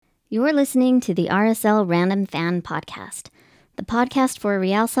You're listening to the RSL Random Fan Podcast, the podcast for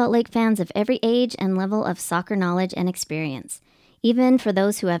Real Salt Lake fans of every age and level of soccer knowledge and experience, even for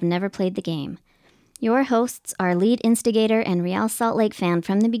those who have never played the game. Your hosts are lead instigator and Real Salt Lake fan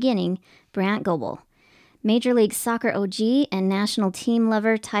from the beginning, Brant Goebel, Major League Soccer OG and national team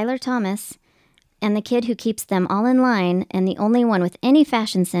lover Tyler Thomas, and the kid who keeps them all in line and the only one with any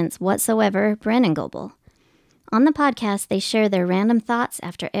fashion sense whatsoever, Brennan Goebel. On the podcast, they share their random thoughts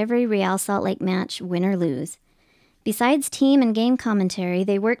after every Real Salt Lake match, win or lose. Besides team and game commentary,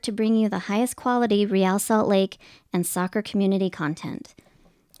 they work to bring you the highest quality Real Salt Lake and soccer community content.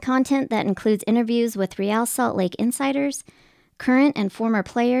 Content that includes interviews with Real Salt Lake insiders, current and former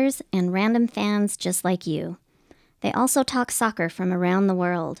players, and random fans just like you. They also talk soccer from around the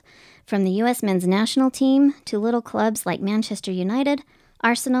world, from the U.S. men's national team to little clubs like Manchester United,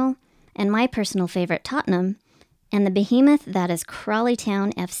 Arsenal, and my personal favorite, Tottenham, and the behemoth that is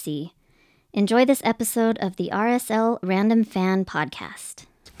Crawleytown FC. Enjoy this episode of the RSL Random Fan Podcast.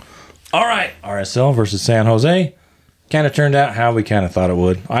 All right, RSL versus San Jose. Kind of turned out how we kind of thought it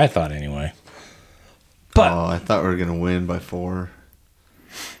would. I thought anyway. But I thought we were going to win by 4.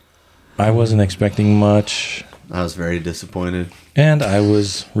 I wasn't expecting much. I was very disappointed. And I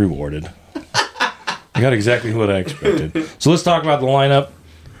was rewarded. I got exactly what I expected. So let's talk about the lineup.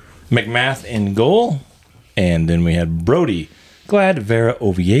 McMath in goal. And then we had Brody, Glad, Vera,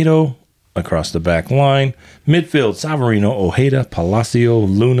 Oviedo across the back line. Midfield, Savarino, Ojeda, Palacio,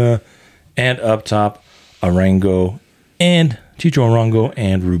 Luna. And up top, Arango and Chicho Arango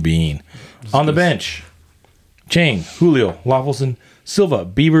and Rubin. On the bench, Chang, Julio, Lawfelson, Silva,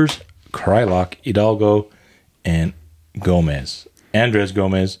 Beavers, Krylock, Hidalgo, and Gomez. Andres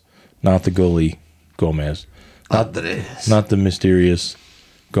Gomez, not the goalie Gomez. Not the mysterious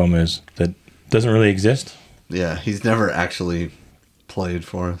Gomez that doesn't really exist. Yeah, he's never actually played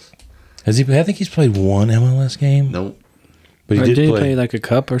for us. Has he? I think he's played one MLS game. Nope. But he did did he play play like a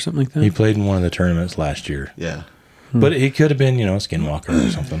cup or something like that? He played in one of the tournaments last year. Yeah. But he could have been, a skinwalker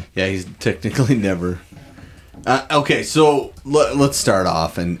or something. Yeah, he's technically never. Okay, so let's start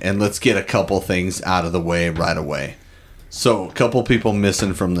off and let's get a couple things out of the way right away. So, a couple people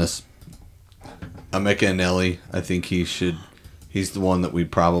missing from this. Emeka Anelli, I think he's the one that we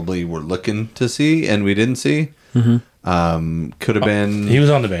probably were looking to see and we didn't see. Mm-hmm. Could have been. He was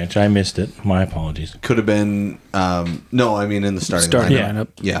on the bench. I missed it. My apologies. Could have been. No, I mean in the starting lineup. Lineup.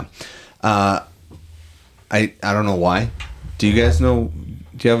 Yeah. I don't know why. Do you guys know?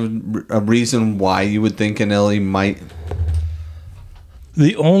 Do you have a reason why you would think Anelli might?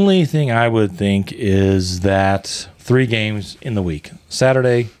 The only thing I would think is that 3 games in the week.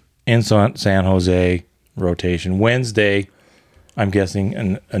 Saturday in San Jose, rotation. Wednesday, I'm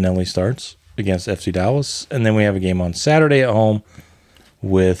guessing Anelli starts against FC Dallas. And then we have a game on Saturday at home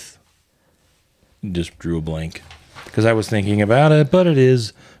with, just drew a blank because I was thinking about it, but it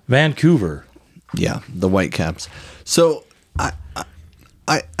is Vancouver. Yeah, the Whitecaps. So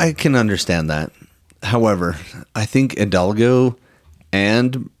I can understand that. However, I think Hidalgo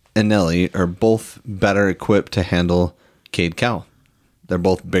and Anelli are both better equipped to handle Cade Cowell. They're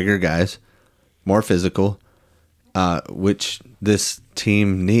both bigger guys, more physical, which this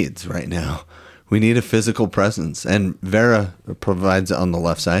team needs right now. We need a physical presence, and Vera provides it on the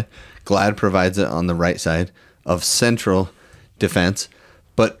left side. Glad provides it on the right side of central defense.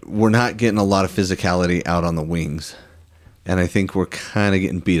 But we're not getting a lot of physicality out on the wings. And I think we're kind of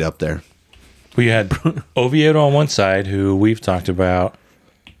getting beat up there. We had Oviedo on one side, who we've talked about.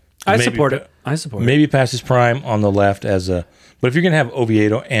 I support it. Maybe past his prime on the left as a... But if you're going to have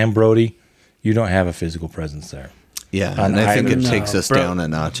Oviedo and Brody, you don't have a physical presence there. Yeah, and I think it takes us down a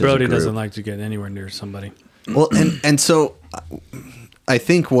notch as a Brody group. doesn't like to get anywhere near somebody. Well, and so I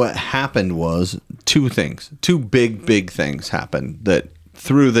think what happened was 2 things. 2 big things happened that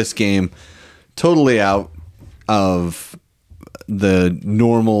threw this game totally out of the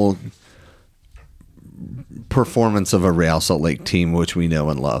normal performance of a Real Salt Lake team, which we know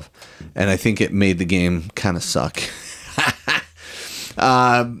and love. And I think it made the game kind of suck.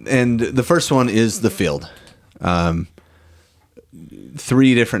 And the first one is the field.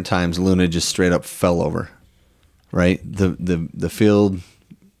 3 different times Luna just straight up fell over. Right? The field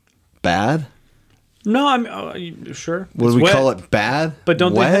bad? No, I'm sure. Would we call it bad? But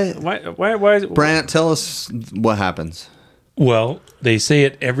don't wet? Why is it? Brant, tell us what happens. Well, they say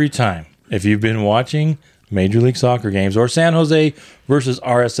it every time. If you've been watching Major League Soccer games or San Jose versus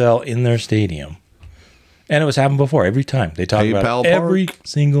RSL in their stadium, and it was happened before every time. They talk about every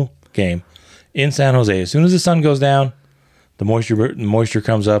single game in San Jose. As soon as the sun goes down, the moisture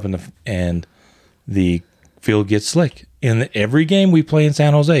comes up and the field gets slick. In every game we play in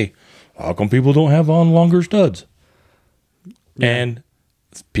San Jose, how come people don't have on longer studs? And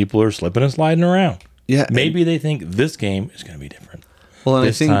people are slipping and sliding around. Yeah. Maybe they think this game is going to be different. Well, and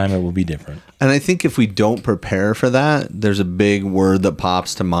this time it will be different. And I think if we don't prepare for that, there's a big word that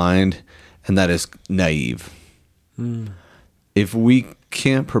pops to mind, and that is naive. If we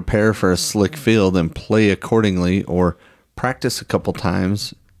can't prepare for a slick field and play accordingly or practice a couple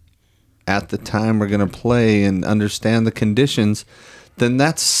times at the time we're going to play and understand the conditions, then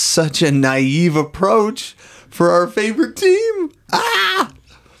that's such a naive approach for our favorite team.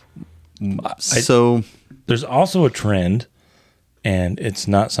 So there's also a trend, and it's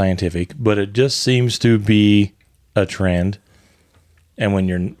not scientific, but it just seems to be a trend. And when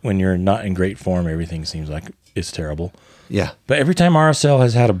you're not in great form, everything seems like it's terrible. yeah, But every time RSL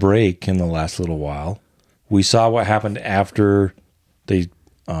has had a break in the last little while, we saw what happened after they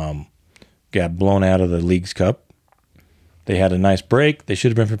got blown out of the League's Cup. They had a nice break. They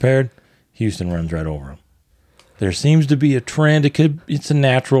should have been prepared. Houston runs right over them. There seems to be a trend. It's a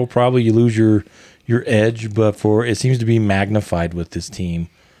natural. Probably you lose your edge, but it seems to be magnified with this team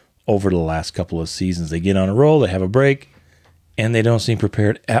over the last couple of seasons. They get on a roll, they have a break, and they don't seem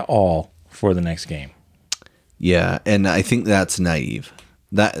prepared at all for the next game. yeah, and I think that's naive.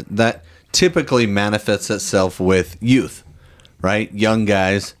 That typically manifests itself with youth, right? Young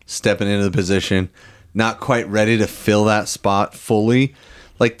guys stepping into the position, not quite ready to fill that spot fully.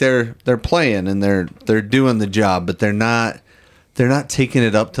 Like they're playing and they're doing the job, but they're not taking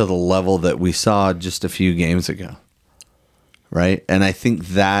it up to the level that we saw just a few games ago, right? And I think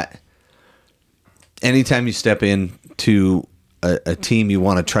that anytime you step into a team, you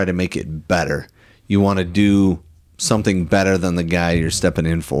want to try to make it better. You want to do something better than the guy you're stepping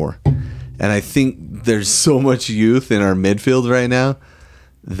in for. And I think there's so much youth in our midfield right now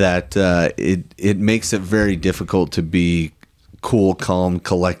that it makes it very difficult to be cool, calm,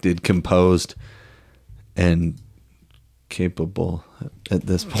 collected, composed, and capable at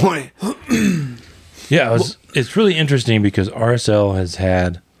this point. Yeah, it's really interesting because RSL has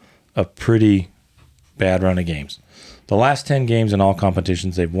had a pretty bad run of games. The last 10 games in all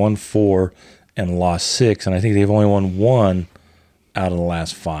competitions, they've won 4 and lost 6, and I think they've only won 1 out of the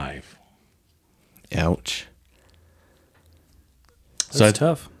last 5. Ouch. That's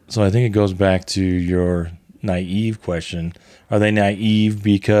tough. So I think it goes back to your naive question. Are they naive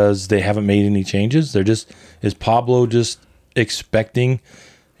because they haven't made any changes? Is Pablo just expecting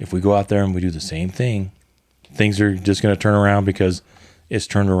if we go out there and we do the same thing, things are just going to turn around because it's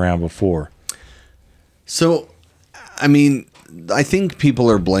turned around before? So, I mean, I think people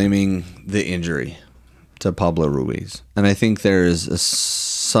are blaming the injury to Pablo Ruiz. And I think there is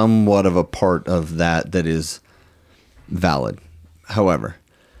somewhat of a part of that is valid. However,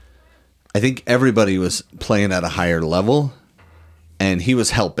 I think everybody was playing at a higher level and he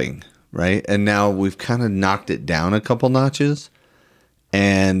was helping, right? And now we've kind of knocked it down a couple notches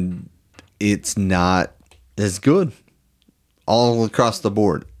and it's not as good all across the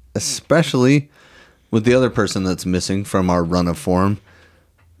board, especially with the other person that's missing from our run of form,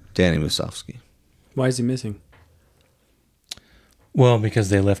 Danny Musovski. Why is he missing? Well, because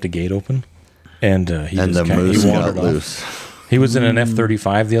they left a gate open and he Moose got wandered loose. off. He was in an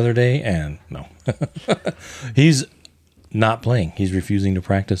F-35 the other day, and no. He's not playing. He's refusing to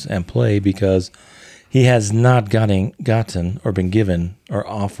practice and play because he has not gotten or been given or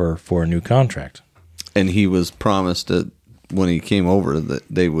offer for a new contract. And he was promised that when he came over that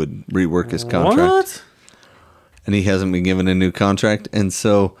they would rework his contract. What? And he hasn't been given a new contract. And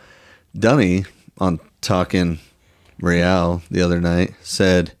so Dunny, on Talking Real the other night,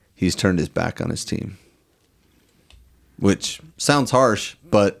 said he's turned his back on his team. Which sounds harsh,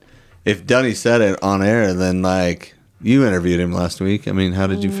 but if Dunny said it on air, then like you interviewed him last week. I mean, how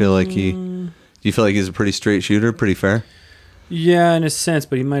did you feel like do you feel like he's a pretty straight shooter, pretty fair? Yeah, in a sense,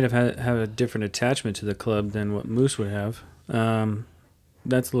 but he might have had a different attachment to the club than what Moose would have.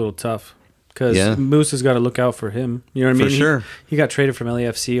 That's a little tough because Moose has got to look out for him. You know what I mean? For sure. He got traded from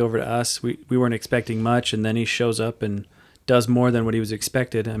LAFC over to us. We weren't expecting much, and then he shows up and does more than what he was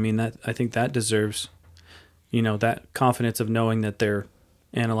expected. I mean, I think that deserves, that confidence of knowing that they're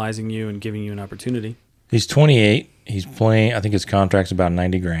analyzing you and giving you an opportunity. He's 28. He's playing. I think his contract's about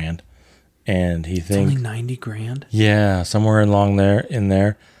 $90,000, and he thinks only $90,000. Yeah, somewhere along in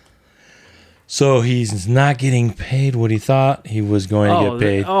there. So he's not getting paid what he thought he was going to get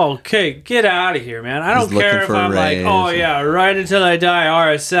paid. Okay, get out of here, man. I don't He's care if I'm like, right until I die,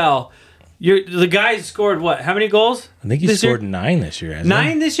 RSL. The guy scored what? How many goals? I think he scored 9 this year. Hasn't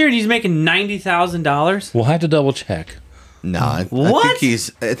 9 this year, and he's making $90,000. We'll have to double check. No, I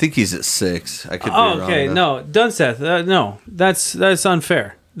think he's at 6. I could be wrong. Okay, no, Dunseth, no, that's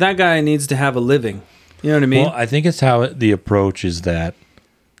unfair. that guy needs to have a living. You know what I mean? Well, I think it's how the approach is that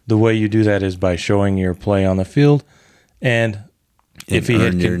the way you do that is by showing your play on the field, and if he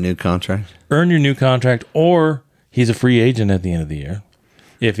earn your new contract, or he's a free agent at the end of the year.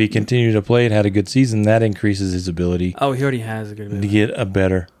 If he continued to play and had a good season, that increases his ability. Oh, he already has a good ability to get a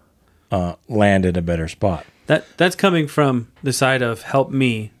better land at a better spot. That's coming from the side of help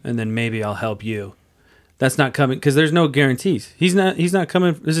me, and then maybe I'll help you. That's not coming because there's no guarantees. He's not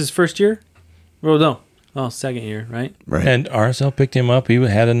coming. This is his first year. Well, no. Oh, second year, right? Right. And RSL picked him up. He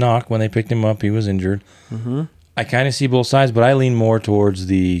had a knock when they picked him up. He was injured. Mm-hmm. I kind of see both sides, but I lean more towards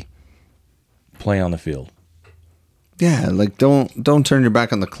the play on the field. Yeah, like don't turn your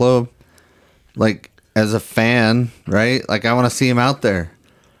back on the club. Like as a fan, right? Like I want to see him out there.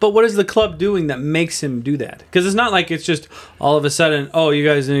 But what is the club doing that makes him do that? Because it's not like it's just all of a sudden, oh, you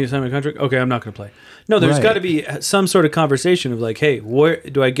guys didn't sign my contract? Okay, I'm not going to play. No, there's Right. got to be some sort of conversation of like, hey, where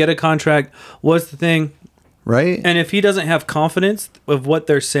do I get a contract? What's the thing? Right? And if he doesn't have confidence of what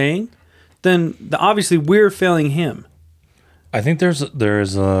they're saying, then obviously we're failing him. I think there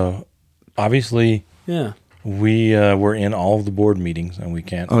is obviously Yeah. we were in all of the board meetings and we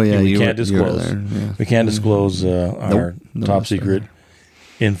can't. Oh, yeah, we you can't were- you were disclose. there, yeah. We can't disclose our No, top sorry. secret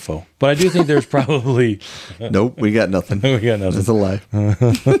info. But I do think there's probably Nope, we got nothing. we got nothing. It's a lie.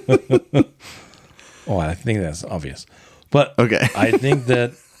 Oh, I think that's obvious. But Okay. I think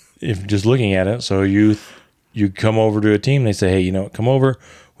that if just looking at it, so you come over to a team, they say, hey, you know what, come over.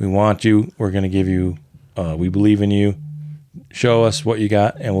 We want you. We're going to give you, we believe in you. Show us what you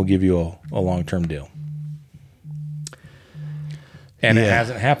got, and we'll give you a long-term deal. And it Yeah.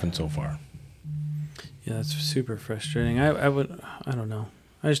 hasn't happened so far. Yeah, that's super frustrating. I don't know.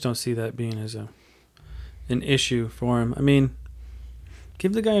 I just don't see that being as an issue for him. I mean,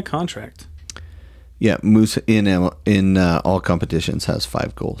 give the guy a contract. Yeah, Moose in all competitions has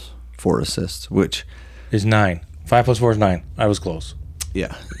 5 goals, 4 assists, which Is 9. 5 plus 4 is 9. I was close.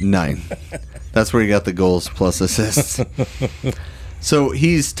 yeah, 9. That's where you got the goals plus assists. So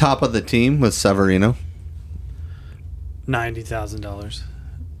he's top of the team with Severino. $90,000.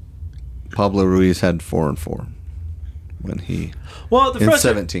 Pablo Ruiz had 4 and 4 when he Well, in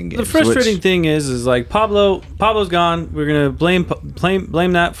 17 games. The frustrating which- thing is like Pablo's gone. We're gonna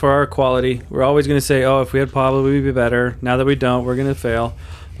blame that for our quality. We're always gonna say, oh, if we had Pablo, we'd be better. Now that we don't, we're gonna fail.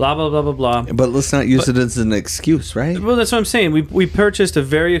 Blah blah blah blah blah. But let's not use it as an excuse, right? Well, that's what I'm saying. We purchased a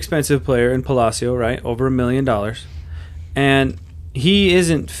very expensive player in Palacio, right? Over $1 million, and he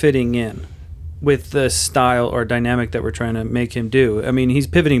isn't fitting in with the style or dynamic that we're trying to make him do. I mean, he's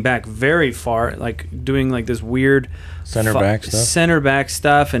pivoting back very far, like doing like this weird Center back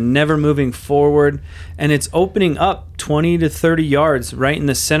stuff and never moving forward, and it's opening up 20 to 30 yards right in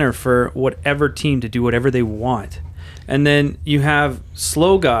the center for whatever team to do whatever they want. And then you have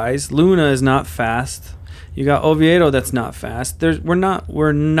slow guys. Luna is not fast. You got Oviedo that's not fast. We're not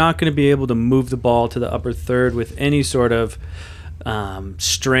going to be able to move the ball to the upper third with any sort of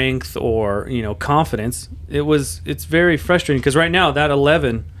strength or confidence. It's very frustrating because right now that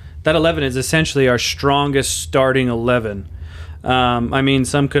 11 is essentially our strongest starting 11. I mean,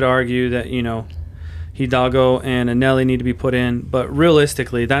 some could argue that Hidalgo and Anelli need to be put in, but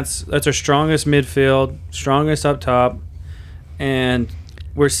realistically that's our strongest midfield, strongest up top, and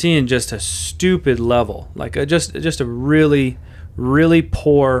we're seeing just a stupid level, like just a really, really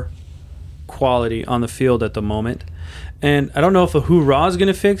poor quality on the field at the moment. And I don't know if a hoorah is going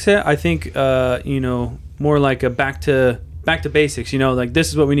to fix it. I think, more like a back to basics. Like this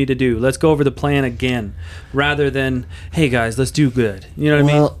is what we need to do. Let's go over the plan again, rather than, hey guys, let's do good. You know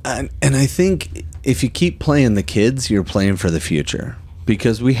what I mean? Well, and I think if you keep playing the kids, you're playing for the future,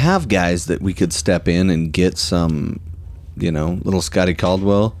 because we have guys that we could step in and get some, little Scotty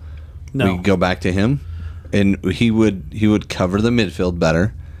Caldwell. No. We could go back to him, and he would cover the midfield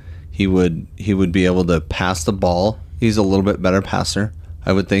better. He would be able to pass the ball. He's a little bit better passer,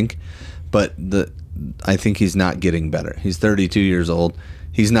 I would think, but I think he's not getting better. He's 32 years old.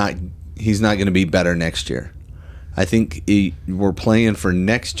 He's not going to be better next year. I think we're playing for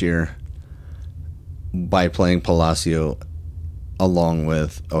next year by playing Palacio along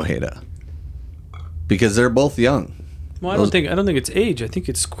with Ojeda, because they're both young. Well, I don't think it's age. I think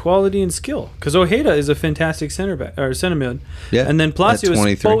it's quality and skill. Because Ojeda is a fantastic center back or center mid, Yeah, and then Palacio at is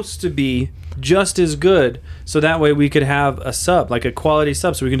 23. supposed to be just as good. So that way we could have a sub, like a quality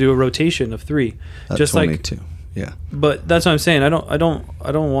sub, so we can do a rotation of 3. At Just 22. Yeah. But that's what I'm saying. I don't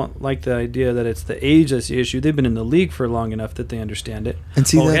want like the idea that it's the age that's the issue. They've been in the league for long enough that they understand it. And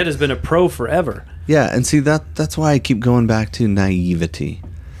see, Ojeda's been a pro forever. Yeah, and see that's why I keep going back to naivete,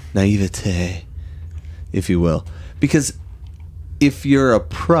 if you will, because if you're a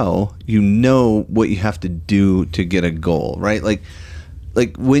pro, you know what you have to do to get a goal, right? Like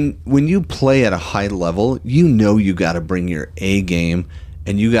when you play at a high level, you know you got to bring your A game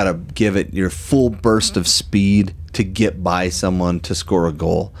and you got to give it your full burst of speed to get by someone to score a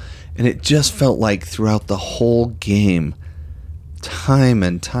goal. And it just felt like throughout the whole game, time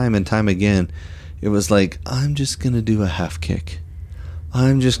and time and time again, it was like, I'm just going to do a half kick.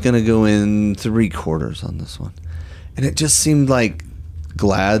 I'm just going to go in 3/4 on this one. And it just seemed like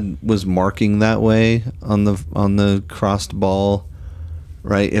Glad was marking that way on the crossed ball,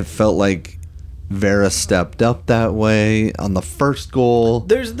 right? It felt like Vera stepped up that way on the first goal.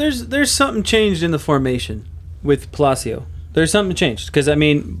 There's something changed in the formation with Palacio. There's something changed because I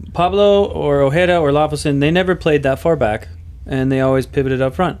mean Pablo or Ojeda or Laposin, they never played that far back, and they always pivoted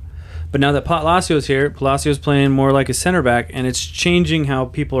up front. But now that Palacio's here, Palacio's playing more like a center back, and it's changing how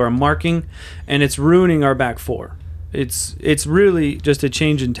people are marking, and it's ruining our back four. It's really just a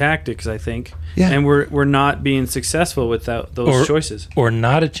change in tactics, I think. Yeah. And we're not being successful with those choices. Or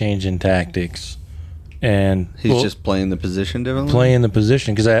not a change in tactics. And He's just playing the position differently? Playing the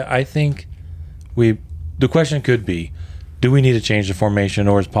position. Because I think the question could be, do we need to change the formation,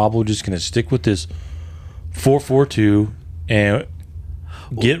 or is Pablo just going to stick with this 4-4-2 and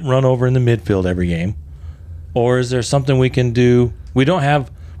get run over in the midfield every game? Or is there something we can do? We don't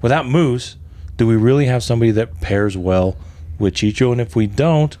have, without Moose, do we really have somebody that pairs well with Chicho? And if we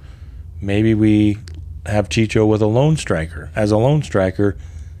don't, maybe we have Chicho with a lone striker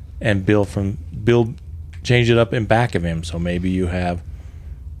and change it up in back of him. So maybe you have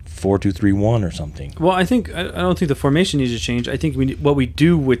 4-2-3-1 or something. Well, I don't think the formation needs to change. I think what we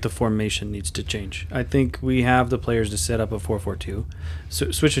do with the formation needs to change. I think we have the players to set up a 4-4-2.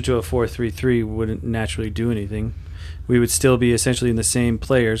 So switch it to a 4-3-3 wouldn't naturally do anything. We would still be essentially in the same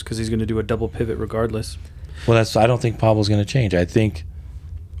players because he's going to do a double pivot regardless. Well, I don't think Pablo's going to change. I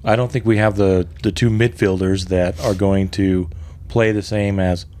don't think we have the two midfielders that are going to play the same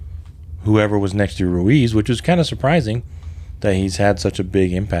as whoever was next to Ruiz, which was kind of surprising that he's had such a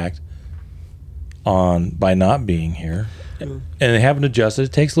big impact by not being here. And they haven't adjusted.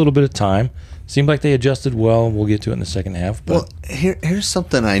 It takes a little bit of time. Seemed like they adjusted well. We'll get to it in the second half. But. Well, here's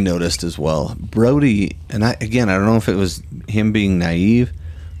something I noticed as well. Brody, and I don't know if it was him being naive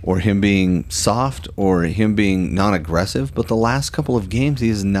or him being soft or him being non-aggressive, but the last couple of games he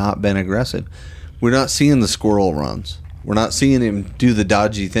has not been aggressive. We're not seeing the squirrel runs. We're not seeing him do the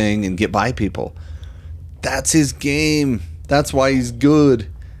dodgy thing and get by people. That's his game. That's why he's good.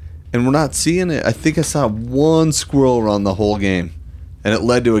 And we're not seeing it. I think I saw one squirrel run the whole game, and it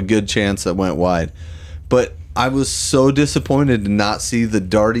led to a good chance that went wide. But I was so disappointed to not see the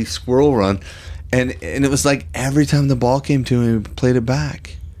darty squirrel run. And it was like every time the ball came to him, he played it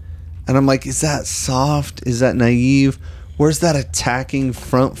back. And I'm like, is that soft? Is that naive? Where's that attacking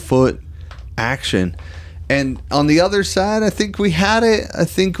front foot action? And on the other side, I think we had it. I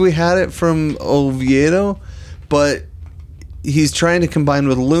think we had it from Oviedo, but he's trying to combine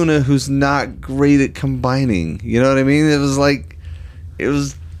with Luna, who's not great at combining. You know what I mean? It was like, it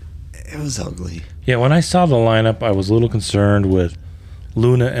was ugly. Yeah, when I saw the lineup, I was a little concerned with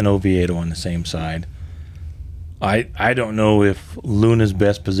Luna and Oviedo on the same side. I don't know if Luna's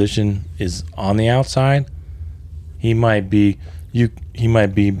best position is on the outside. He might be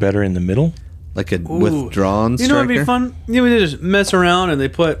better in the middle. Like a withdrawn striker? You know what would be fun? You know, they just mess around and they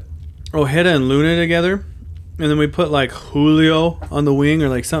put Ojeda and Luna together, and then we put like Julio on the wing or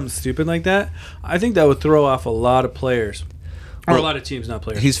like something stupid like that. I think that would throw off a lot of players. Or a lot of teams, not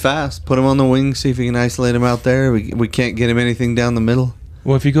players. He's fast. Put him on the wing, see if you can isolate him out there. We can't get him anything down the middle.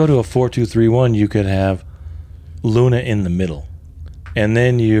 Well, if you go to a 4-2-3-1, you could have Luna in the middle. And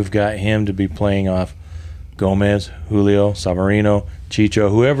then you've got him to be playing off Gomez, Julio, Savarino, Chicho,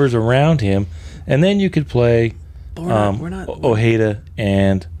 whoever's around him. And then you could play Ojeda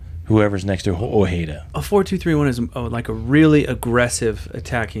and whoever's next to Ojeda. A 4-2-3-1 is like a really aggressive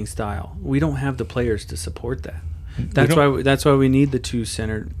attacking style. We don't have the players to support that. That's why we need the two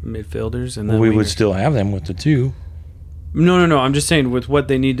center midfielders, and then we would still have them with the two. No. I'm just saying with what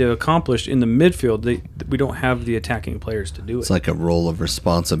they need to accomplish in the midfield, we don't have the attacking players to do it. It's like a role of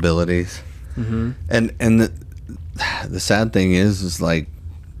responsibilities. Mm-hmm. And the sad thing is like,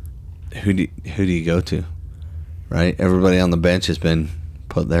 who do you go to, right? Everybody on the bench has been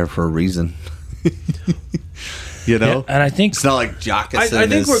put there for a reason. You know, yeah, and I think it's not like Jockeson. I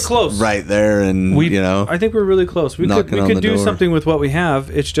think we're close right there, and I think we're really close. We could do something with what we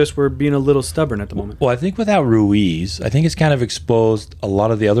have. It's just we're being a little stubborn at the moment. Well, I think without Ruiz, I think it's kind of exposed a lot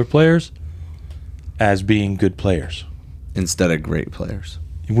of the other players as being good players instead of great players.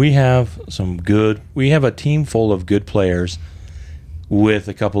 We have a team full of good players, with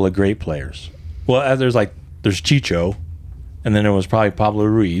a couple of great players. Well, there's Chicho, and then there was probably Pablo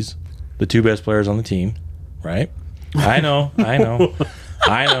Ruiz, the two best players on the team, right? I know.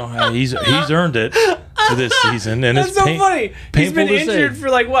 He's earned it for this season, and That's it's so funny. He's been to injured say. for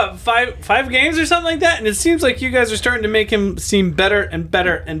like what, five games or something like that, and it seems like you guys are starting to make him seem better and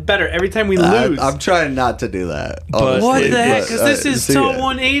better and better every time we lose. I'm trying not to do that. But- honestly, what the heck? but, Because this is see so ya.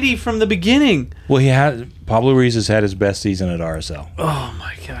 180 from the beginning. Well, Pablo Ruiz has had his best season at RSL. Oh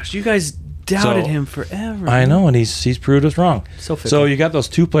my gosh, you guys doubted So, him forever. I know, and he's proved us wrong. So fickle. So you got those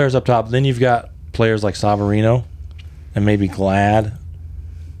two players up top. Then you've got players like Savarino and maybe Glad,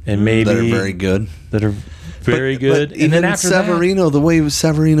 and maybe That are very good. good. But and even then after Severino, the way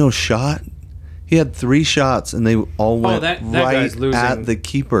Severino shot, he had 3 shots and they all went that right guy's losing- at the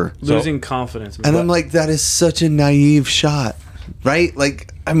keeper. losing confidence. And I'm like, that is such a naive shot, right?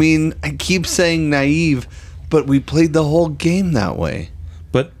 Like, I mean, I keep saying naive, but we played the whole game that way.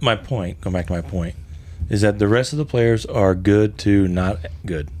 But my point, going back to my point, is that the rest of the players are good to not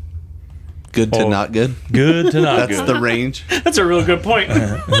good. Good to Oh. not good. Good to not That's good. the range. that's a real good point.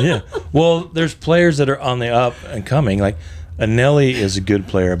 Yeah. Well, there's players that are on the up and coming. Like Anelli is a good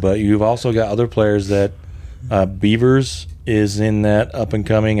player, but you've also got other players that Beavers is in that up and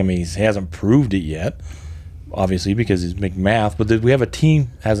coming. I mean, he hasn't proved it yet, obviously, because he's McMath. But we have a team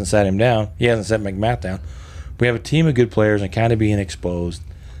hasn't sat him down. He hasn't set McMath down. We have a team of good players and kind of being exposed.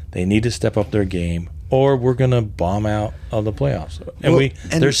 They need to step up their game, or we're gonna bomb out of the playoffs. And Well,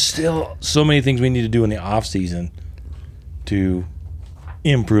 and- there's still so many things we need to do in the off season to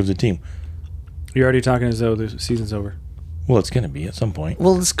improve the team. You're already talking as though the season's over. Well, it's going to be at some point.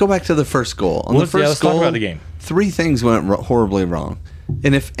 Well, let's go back to the first goal. On the Let's first let's goal, talk about the game. 3 things went horribly wrong.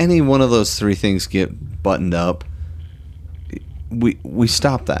 And if any one of those 3 things get buttoned up, we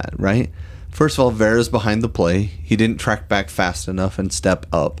stop that, right? First of all, Vera's behind the play. He didn't track back fast enough and step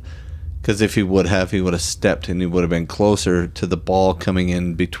up. Because if he would have stepped and he would have been closer to the ball coming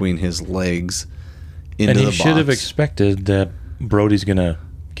in between his legs into And the he box. should have expected that Brody's going to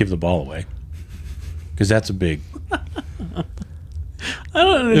give the ball away. Because that's a big... I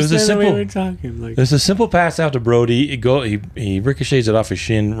don't was a understand the way simple- we're talking. Like, There's a simple pass out to Brody. He ricochets it off his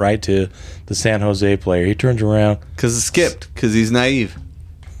shin right to the San Jose player. He turns around. Because it skipped. Because he's naive.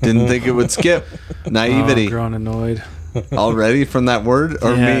 Didn't think it would skip. Naivety. I'm growing annoyed. Already from that word?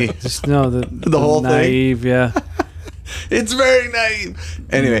 Or Yeah, me? Just no, the whole thing? naive, yeah. It's very naive.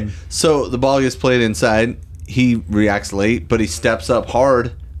 Anyway, so the ball gets played inside. He reacts late, but he steps up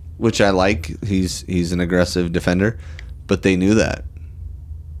hard, which I like. He's an aggressive defender, but they knew that.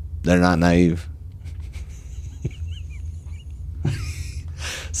 They're not naive.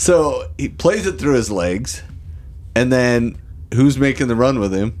 So he plays it through his legs, and then who's making the run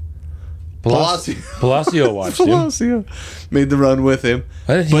with him? Palacio watched him. Palacio made the run with him.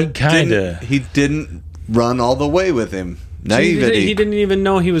 He but kinda- he didn't run all the way with him. He Naivety. didn't even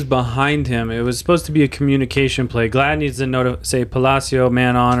know he was behind him. It was supposed to be a communication play. Glad needs to know to say Palacio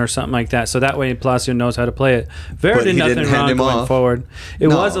man on or something like that, so that way Palacio knows how to play it. Vera But did he nothing didn't hand wrong him going off. forward. It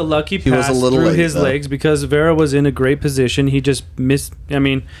No, was a lucky he was pass a little through late, his though. legs because Vera was in a great position. He just missed. I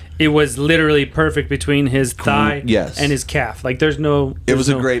mean, it was literally perfect between his thigh Yes. and his calf. Like there's no. It was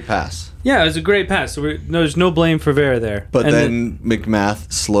a no- great pass. Yeah, it was a great pass. So there's no blame for Vera there. But And then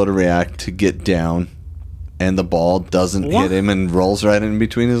McMath, slow to react, to get down, and the ball doesn't What? hit him and rolls right in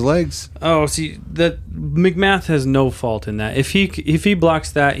between his legs. Oh, see that McMath has no fault in that. If he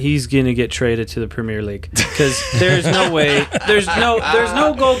blocks that, he's gonna get traded to the Premier League because there's no way. There's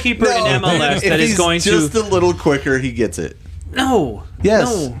no goalkeeper in MLS if that is he's going just to. a little quicker, he gets it. No. Yes,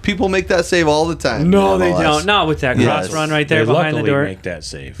 No. people make that save all the time. No, in they MLS. don't. Not with that cross Yes. run right there They behind the luckily door. make that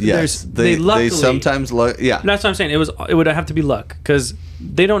save. Yes, They they luckily- sometimes yeah. That's what I'm saying. It would have to be luck because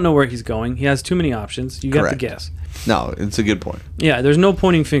they don't know where he's going. He has too many options. You have to Correct. guess. No, it's a good point. Yeah, there's no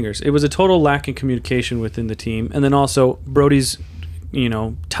pointing fingers. It was a total lack in communication within the team, and then also Brody's,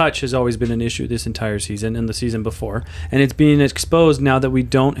 touch has always been an issue this entire season and the season before, and it's being exposed now that we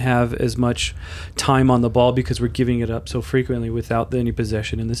don't have as much time on the ball because we're giving it up so frequently without any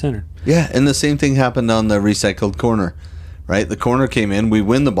possession in the center. Yeah, and the same thing happened on the recycled corner, right? The corner came in, we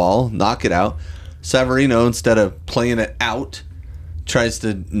win the ball, knock it out. Savarino, instead of playing it out, tries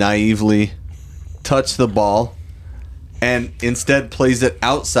to naively touch the ball and instead plays it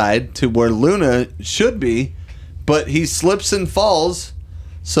outside to where Luna should be, but he slips and falls,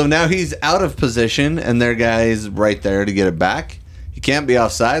 so now he's out of position and their guy's right there to get it back. He can't be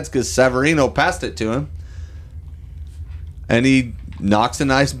offsides because Savarino passed it to him. And he knocks a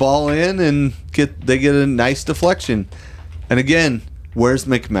nice ball in and they get a nice deflection. And again, where's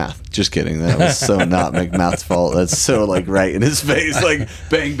McMath? Just kidding. That was so not McMath's fault. That's so like right in his face. Like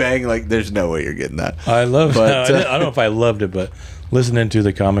bang, bang. Like there's no way you're getting that. I love But, I don't know if I loved it, but listening to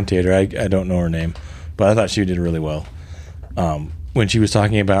the commentator, I don't know her name, but I thought she did really well. When she was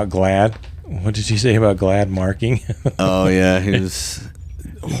talking about Glad, what did she say about Glad marking? Oh, yeah. He was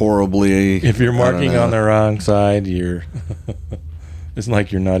horribly. If you're marking on the wrong side, you're. It's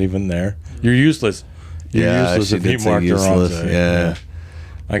like you're not even there. You're useless. You're useless if you mark the wrong side. Yeah.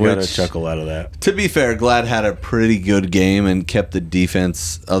 I got a chuckle out of that. To be fair, Glad had a pretty good game and kept the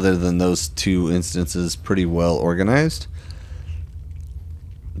defense, other than those two instances, pretty well organized.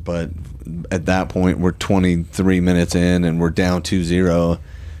 But at that point, we're 23 minutes in and we're down 2-0.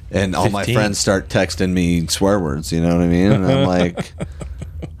 And all 15. my friends start texting me swear words, you know what I mean? And I'm like,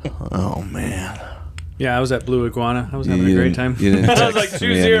 oh, man. Yeah, I was at Blue Iguana. I was having a great time. You didn't I was like text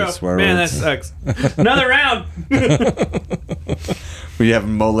me any 2-0. swear Man, words. that sucks. Another round. Were you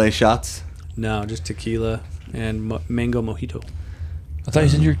having mole shots? No, just tequila and mango mojito. I thought you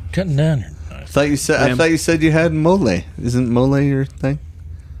said you're cutting down. I thought you said you had mole. Isn't mole your thing?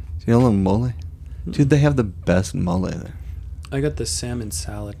 Do you know mole? Dude, they have the best mole there. I got the salmon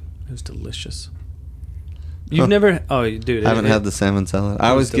salad. It was delicious. You've never... Oh, dude. I haven't had the salmon salad. I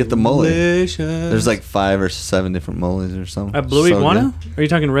always get the mole. Delicious. There's like 5 or 7 different moles or something. At Blue So Iguana? good. Or are you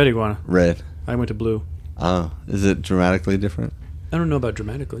talking Red Iguana? Red. I went to Blue. Oh, is it dramatically different? I don't know about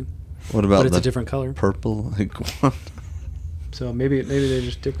dramatically, What about but it's the a different color. purple iguana? So maybe they're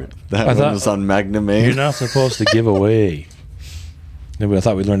just different. That I one thought- was on Magnum. You're not supposed to give away. I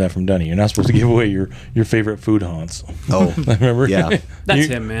thought we learned that from Dunny. You're not supposed to give away your favorite food haunts. Oh, Remember? yeah. That's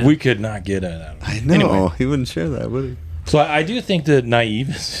him, man. We could not get it out of I him. know. Anyway, He wouldn't share that, would he? so I do think that naive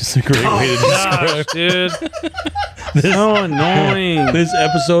is a great way to describe Dude. So annoying. this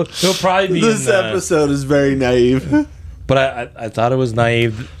episode. He'll probably be This in the, episode is very naive. But I thought it was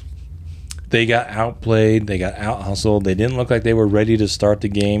naive. They got outplayed. They got out hustled. They didn't look like they were ready to start the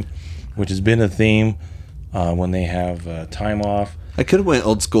game, which has been a theme when they have time off. I could have went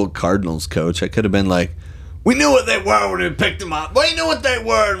old school Cardinals coach. I could have been like, we knew what they were when we picked them up. We knew what they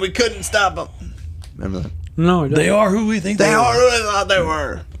were and we couldn't stop them. Remember that? No, I don't. They are who we think They are who I thought they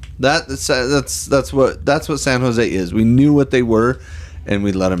were. That's what San Jose is. We knew what they were, and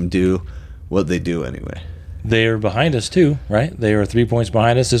we let them do what they do anyway. They are behind us too, right? They are 3 points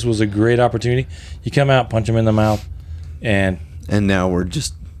behind us. This was a great opportunity. You come out, punch them in the mouth, and now we're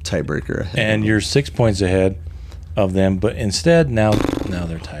just tiebreaker ahead. and you're 6 points ahead of them. But instead, now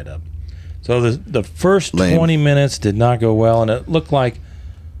they're tied up. So the first Lame. 20 minutes did not go well, and it looked like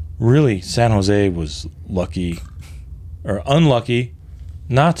really San Jose was lucky or unlucky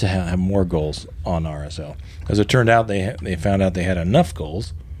not to have more goals on RSL. As it turned out, they found out they had enough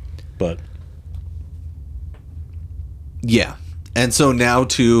goals, but yeah. And so now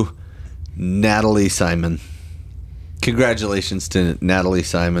to Natalie Simon. Congratulations to Natalie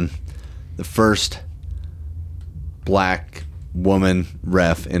Simon, the first black woman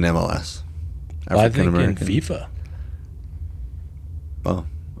ref in MLS. I think in FIFA. Oh,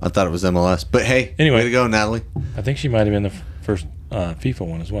 I thought it was MLS. But hey, Anyway. way to go, Natalie. I think she might have been the first FIFA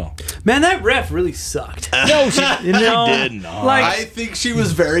one as well. Man, that ref really sucked. No, she No, did not. Like, I think she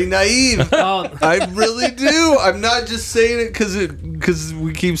was very naive. oh, I really do. I'm not just saying it because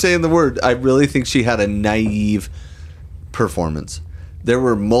we keep saying the word. I really think she had a naive performance. There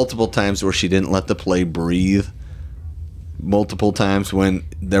were multiple times where she didn't let the play breathe. Multiple times when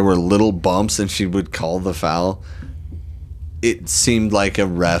there were little bumps and she would call the foul. It seemed like a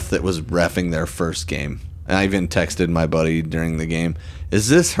ref that was reffing their first game. And I even texted my buddy during the game, is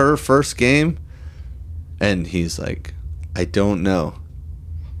this her first game? And he's like, I don't know.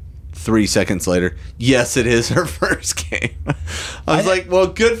 3 seconds later, yes, it is her first game. I was like, well,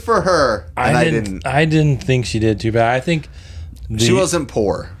 good for her. And I didn't think she did too bad. I think she wasn't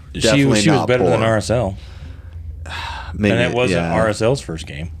poor. She Definitely was not better poor. than RSL, Maybe, and it wasn't yeah. RSL's first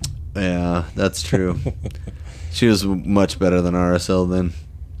game. Yeah, that's true. She was much better than RSL then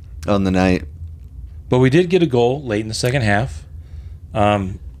on the night. But we did get a goal late in the second half.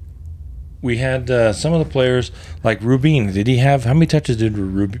 We had some of the players, like Rubin. Did he have, how many touches did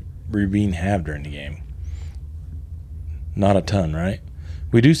Rubin have during the game? Not a ton, right?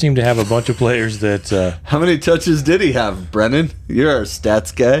 We do seem to have a bunch of players that... How many touches did he have, Brennan? You're our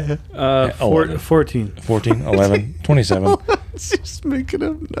stats guy. 14. 14, 11, 27. Just making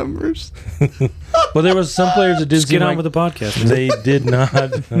up numbers. But there was some players that did Just seem get on like with the podcast. they did not...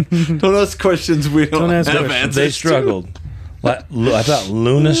 Don't ask questions we don't Don't ask have questions. answers They to. struggled. I thought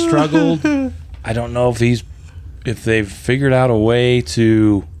Luna struggled. I don't know if they've figured out a way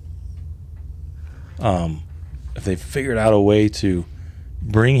to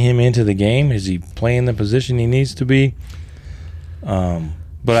bring him into the game? Is he playing the position he needs to be?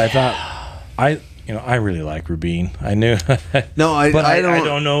 But I thought I really like Rubin. I knew. No, I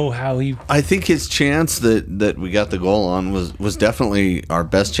don't know how he. I think his chance that we got the goal on was definitely our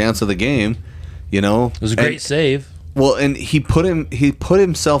best chance of the game. You know, It was a great save. Well, and he put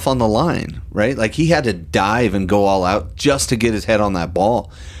himself on the line, right? Like he had to dive and go all out just to get his head on that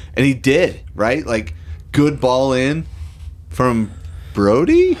ball, and he did, right? Like good ball in from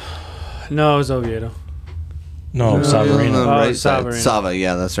Brody. No, it was Oviedo. No, Savarino. Right side. Savarino. Sava,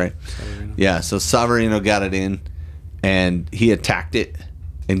 yeah, that's right. Savarino. Yeah, so Savarino got it in, and he attacked it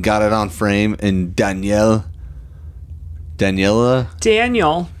and got it on frame, and Daniel.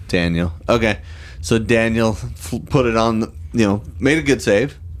 Okay, so Daniel put it on, made a good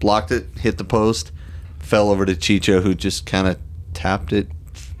save, blocked it, hit the post, fell over to Chicho, who just kind of tapped it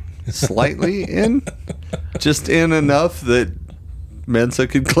slightly in, just in enough that Mensah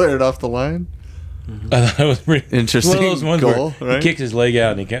could clear it off the line. I thought it was pretty Interesting one of those ones goal, where right? he kicked his leg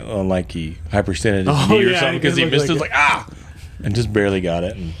out and he kept, like he hyperextended his knee or something because he missed it. Like and just barely got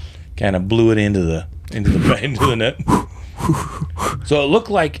it and kind of blew it into the net. So it looked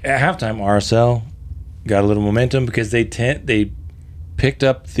like at halftime RSL got a little momentum because they picked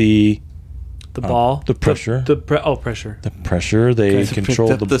up the ball, the pressure, pressure. the pressure. They Okay.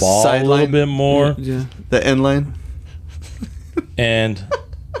 controlled Picked up the the ball a little sideline. bit more, Yeah, The end line. and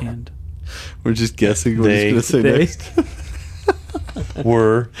and We're just guessing what he's going to say they- next.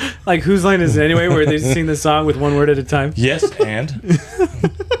 were like whose line is it anyway? Where they sing the song with one word at a time. yes and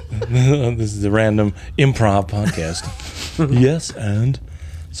this is a random improv podcast. Yes and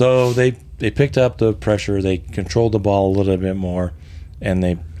so they picked up the pressure. They controlled the ball a little bit more, and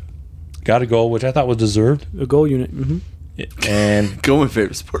they got a goal, which I thought was deserved. A goal unit. Mm-hmm. And Go, my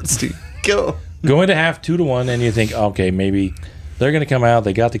favorite sports team. Go. going to half 2-1, and you think, okay, maybe they're going to come out.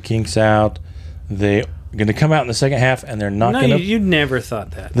 They got the kinks out. They're going to come out in the second half, and they're not No, going to. you never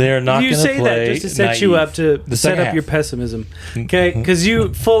thought that. They're not You going to say play that just to set you naive. up to The set second up half. your pessimism. Okay, because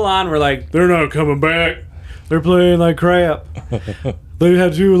you full on were like, they're not coming back. They're playing like crap. They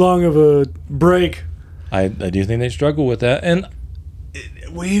had too long of a break. I do think they struggle with that, and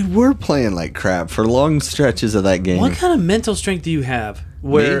We were playing like crap for long stretches of that game. What kind of mental strength do you have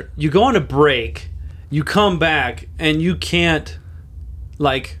where Me? you go on a break, you come back, and you can't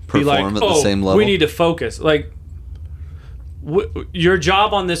like be like, Perform at the same level? we need to focus. Like, your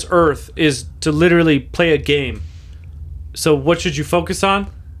job on this earth is to literally play a game. So what should you focus on?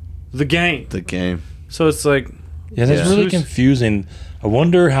 The game. The game. So it's like, yeah, that's Yeah. really confusing. I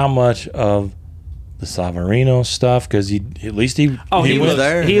wonder how much of the Savarino stuff, because he was looks,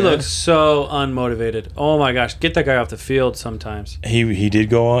 there, He yeah. looks so unmotivated. Oh my gosh, get that guy off the field sometimes. he did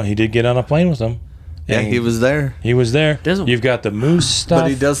go on. He did get on a plane with them. Yeah, And he was there. He was there. Doesn't- You've got the Moose stuff. But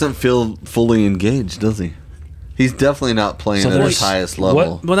he doesn't feel fully engaged, does he? He's definitely not playing So at his what's- highest what-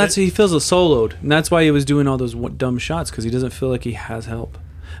 level. Well, he feels soloed, and that's why he was doing all those dumb shots because he doesn't feel like he has help.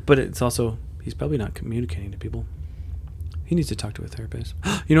 But it's also he's probably not communicating to people. He needs to talk to a therapist.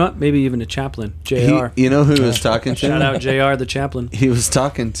 You know what? Maybe even a chaplain. JR. You know who he was talking to? Shout out JR, the chaplain. He was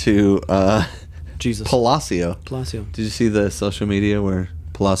talking to Jesus. Palacio. Palacio. Did you see the social media where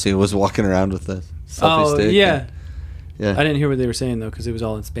Palacio was walking around with the selfie Oh stick? yeah. Yeah. I didn't hear what they were saying though because it was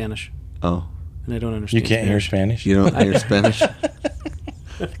all in Spanish, Oh, and I don't understand. You can't hear Spanish. you don't hear Spanish?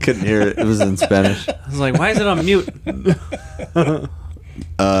 Couldn't hear it. It was in Spanish. I was like, why is it on mute?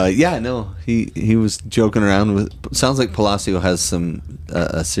 Yeah, no, he was joking around with. Sounds like Palacio has some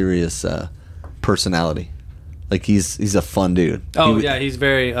a serious personality. Like he's a fun dude. Oh He- yeah, he's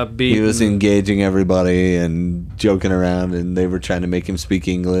very upbeat. He was and- engaging everybody and joking around, and they were trying to make him speak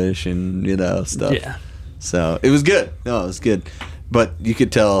English and stuff. Yeah. So it was good. No, it was good. But you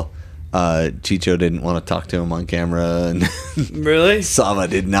could tell Chicho didn't want to talk to him on camera, and Really? Sava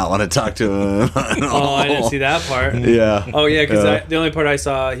did not want to talk to him. Oh, I didn't see that part. Yeah. Oh yeah, because Yeah. the only part I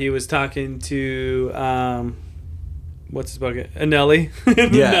saw, he was talking to what's his bucket? Anelli.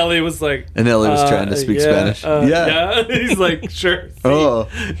 And Yeah. Anelli was like, And Ellie was trying to speak Spanish. Yeah. He's like, sure. See, Oh,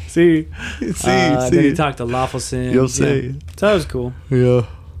 see. see. Then he talked to Lawfulson. You'll see. Yeah. So that was cool. Yeah.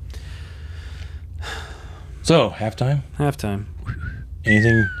 So halftime. Halftime.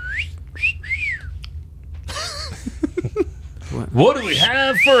 Anything? What do we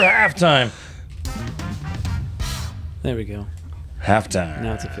have for halftime? There we go. Halftime.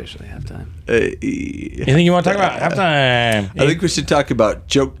 Now it's officially halftime. Anything you want to talk about? Halftime. I think we should talk about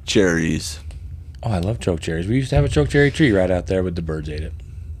choke cherries. Oh, I love choke cherries. We used to have a choke cherry tree right out there, but the birds ate it.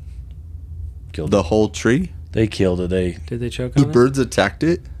 Killed The it. whole tree? They killed it. Did they choke The on it? birds attacked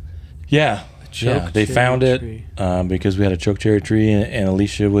it? Yeah. Yeah, they found it because we had a choke cherry tree, and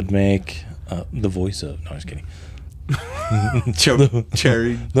Alicia would make the voice of. No, I was kidding. Choke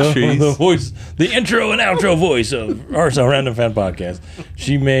cherry trees. The voice, the intro and outro voice of RSL Random Fan Podcast.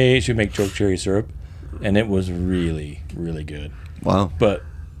 She'd make choke cherry syrup, and it was really, really good. Wow. But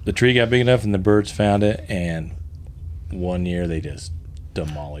the tree got big enough, and the birds found it, and one year they just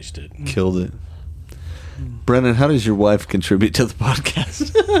demolished it. Killed it. Brennan, how does your wife contribute to the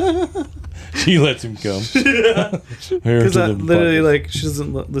podcast? She lets him come. Because literally, she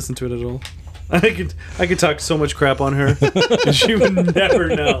doesn't listen to it at all. I could talk so much crap on her, and she would never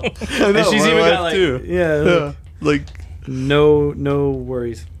know. I know, and she's my even wife got too. Like no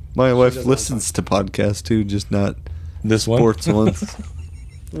worries. My wife listens to podcasts too, just not this one sports ones.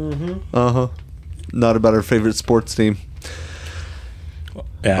 Mm-hmm. Not about our favorite sports team.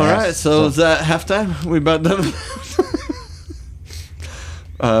 Yeah, all right, so is that halftime? We about done.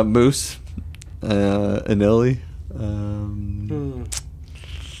 Moose, Anelli,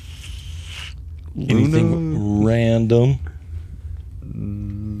 anything random.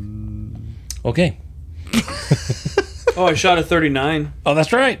 Okay. Oh, I shot a 39. Oh,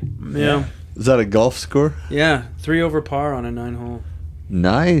 that's right. Yeah. Is that a golf score? Yeah, 3 over par on a 9-hole.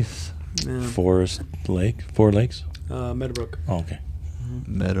 Nice. Yeah. Four lakes. Meadowbrook. Oh, okay.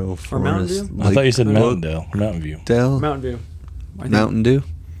 Meadow, Or Mountain Forest. View? I thought you said Mountain Mountain View. Dell. Mountain View. I think. Mountain Dew.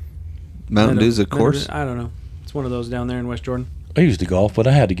 Mountain Dew's a course. I don't know. It's one of those down there in West Jordan. I used to golf, but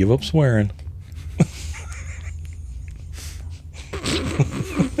I had to give up swearing.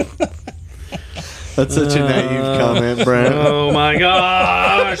 That's such a naive comment, Brent. Oh my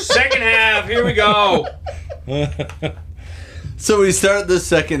gosh! Second half. Here we go. So we start the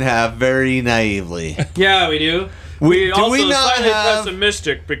second half very naively. Yeah, we do. Do We also we not slightly have-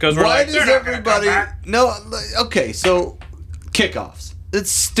 pessimistic because we're Why like, does "They're not gonna everybody... come back." No, okay, so kickoffs. It's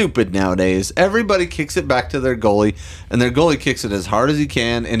stupid nowadays. Everybody kicks it back to their goalie, and their goalie kicks it as hard as he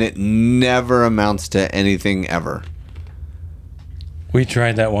can, and it never amounts to anything ever. We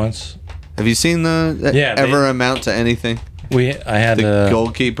tried that once. Have you seen ever amount to anything? I had The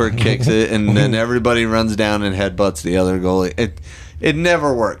goalkeeper kicks it, and then everybody runs down and headbutts the other goalie. It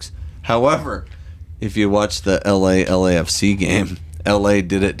never works. However, if you watch the LAFC game, LA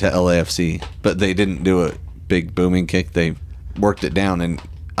did it to LAFC, but they didn't do a big booming kick. They worked it down, and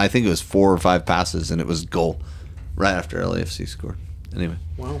I think it was 4 or 5 passes, and it was goal right after LAFC scored. Anyway,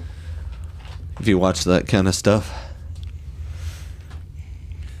 Wow. if you watch that kind of stuff.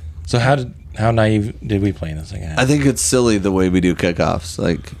 So how naive did we play in the second half? I think it's silly the way we do kickoffs.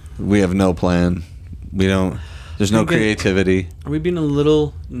 Like, we have no plan. There's no creativity. Are we being a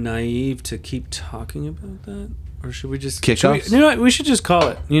little naive to keep talking about that? Or should we just... Kickoffs? You know what? We should just call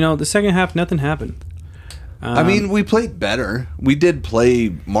it. The second half, nothing happened. I mean, we played better. We did play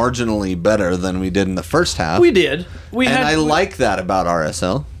marginally better than we did in the first half. We did. I like that about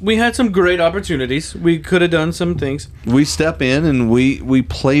RSL. We had some great opportunities. We could have done some things. We step in and we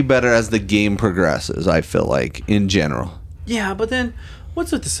play better as the game progresses, I feel like, in general. Yeah, but then,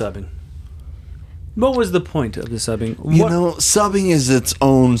 what's with the subbing? What was the point of the subbing? Subbing is its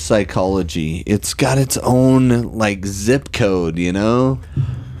own psychology. It's got its own, zip code,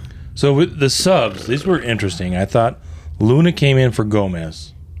 So with the subs, these were interesting. I thought Luna came in for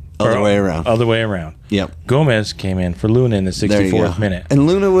Gomez. Other way around. Other way around. Yep. Gomez came in for Luna in the There you 64th go. minute. And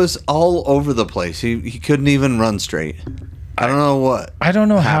Luna was all over the place. He couldn't even run straight. I don't know what. I don't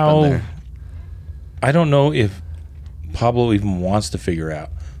know happened how. there. I don't know if Pablo even wants to figure out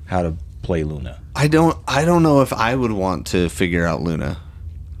how to play Luna. I don't know if I would want to figure out Luna.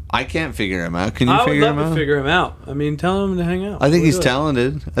 I can't figure him out. Can you I would figure love him to out? figure him out. I mean, tell him to hang out. I think We'll he's do it.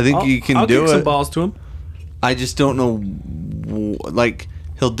 talented. I think he can I'll do kick it. some balls to him. I just don't know.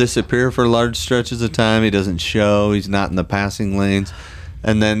 He'll disappear for large stretches of time. He doesn't show. He's not in the passing lanes,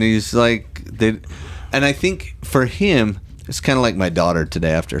 and then he's and I think for him, it's kind of like my daughter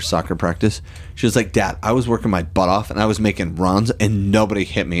today after soccer practice. She was like, "Dad, I was working my butt off, and I was making runs, and nobody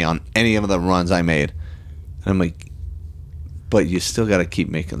hit me on any of the runs I made." And I'm like, "But you still got to keep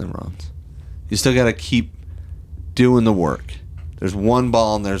making the runs. You still got to keep doing the work. There's one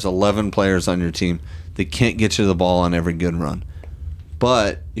ball, and there's 11 players on your team. They can't get you the ball on every good run.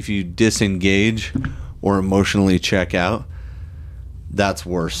 But if you disengage or emotionally check out, that's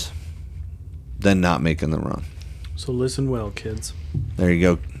worse than not making the run." So listen well, kids. There you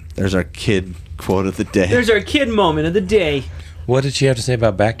go. There's our kid quote of the day. There's our kid moment of the day. What did she have to say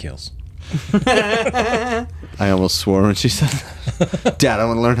about back heels? I almost swore when she said that. Dad, I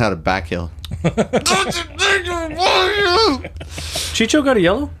want to learn how to back heel. Chicho got a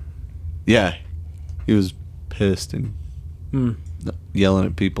yellow? Yeah. He was pissed and yelling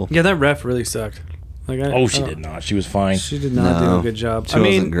at people. Yeah, that ref really sucked. Like, She did not. She was fine. She did not do a good job. She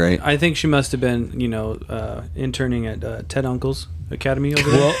wasn't great. I think she must have been, interning at Ted Uncle's Academy over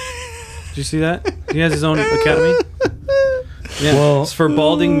there. Well, did you see that? He has his own academy. Yeah, Well- it's for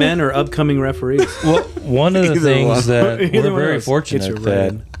balding men or upcoming referees. well, one of the Either things one. that Either we're one of very those. Get fortunate you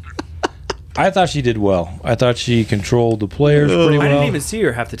that right. I thought she did well. I thought she controlled the players pretty well. I didn't even see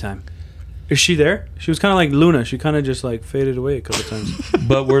her half the time. Is she there? She was kind of like Luna. She kind of just like faded away a couple times.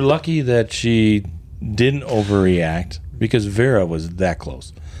 But we're lucky that she didn't overreact because Vera was that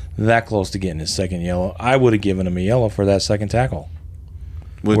close to getting his second yellow. I would have given him a yellow for that second tackle.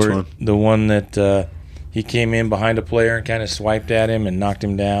 Which Where- one? The one that he came in behind a player and kind of swiped at him and knocked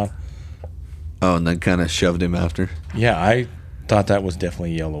him down. Oh, and then kind of shoved him after. Yeah, I thought that was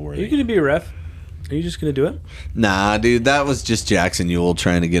definitely yellow Are you worthy. going to be a ref? Are you just going to do it? Nah, dude, that was just Jackson Ewell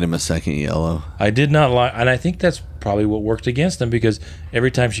trying to get him a second yellow. I did not like, and I think that's probably what worked against him because every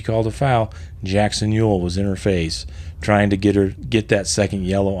time she called a foul, Jackson Ewell was in her face trying to get that second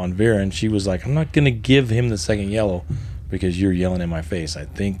yellow on Vera, and she was like, "I'm not going to give him the second yellow because you're yelling in my face." I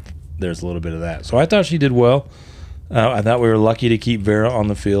think there's a little bit of that. So I thought she did well. I thought we were lucky to keep Vera on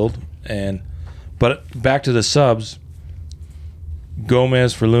the field, but back to the subs.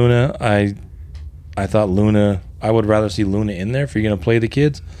 Gomez for Luna. I thought Luna. I would rather see Luna in there if you're going to play the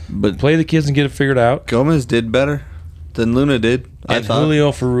kids. But Play the kids and get it figured out. Gomez did better than Luna did. I And thought.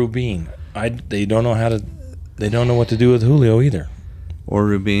 Julio for Rubin. They don't know how to. They don't know what to do with Julio either. Or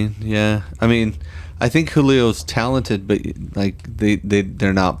Rubin, yeah. I mean, I think Julio's talented, but like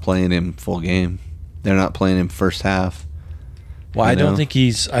they're not playing him full game. They're not playing him first half. Well, You I don't know? think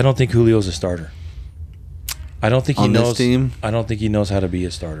I don't think Julio's a starter. I don't think he On this knows. team? I don't think he knows how to be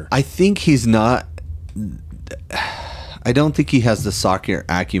a starter. I think he's not. I don't think he has the soccer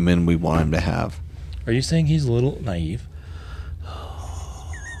acumen we want him to have. Are you saying he's a little naive?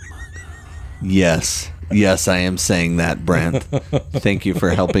 Yes. Yes, I am saying that, Brent. Thank you for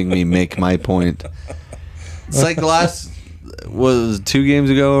helping me make my point. It's like was 2 games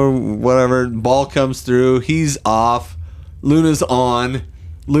ago or whatever, ball comes through, he's off, Luna's on,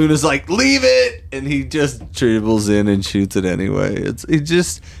 Luna's like, leave it, and he just dribbles in and shoots it anyway.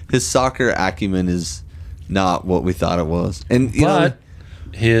 His soccer acumen is not what we thought it was. And you know, But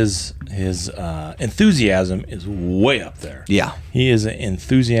his enthusiasm is way up there. yeah. He is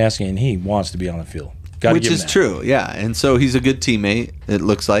enthusiastic and he wants to be on the field. Gotta Which give him is that. true, yeah. And so he's a good teammate. It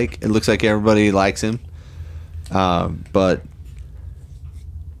looks like everybody likes him, but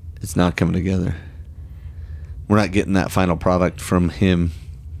it's not coming together. We're not getting that final product from him,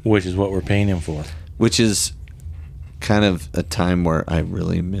 Which is what we're paying him for. which is kind of a time where I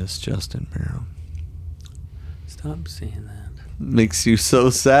really miss Justin Merrill. Stop saying that. Makes you so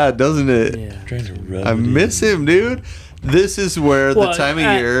sad, doesn't it? Yeah. Trying to rub I it miss in. him, dude. This is where the Well, time of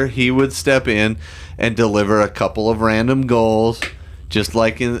year he would step in and deliver a couple of random goals, just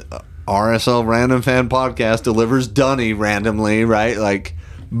like in RSL Random Fan Podcast delivers Dunny randomly, right? Like,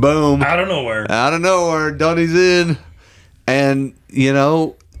 boom, Out of nowhere. out of nowhere, Dunny's in, and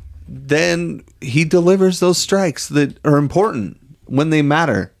then he delivers those strikes that are important when they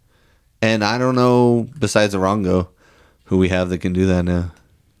matter. And I don't know, besides Arango, who we have that can do that now.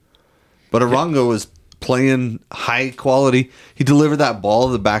 But Arango was playing high quality. He delivered that ball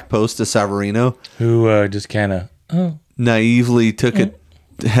to the back post to Savarino. Who just kind of Naively took a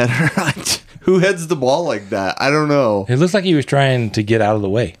header. Who heads the ball like that? I don't know. It looks like he was trying to get out of the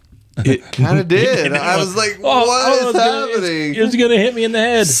way. It kind of did. I was like, what is happening? It's gonna hit me in the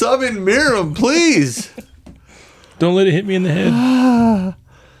head. Sub in Miram, please. Don't let it hit me in the head.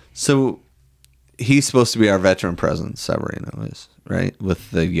 So he's supposed to be our veteran presence, Savarino is, right?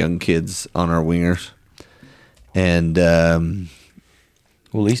 With the young kids on our wingers. And Well,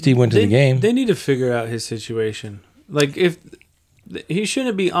 at least he went to the game. They need to figure out his situation. Like, if he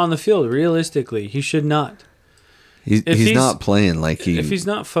shouldn't be on the field, realistically, he should not. he's not playing like he... If he's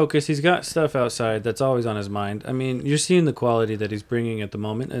not focused, he's got stuff outside that's always on his mind. I mean, you're seeing the quality that he's bringing at the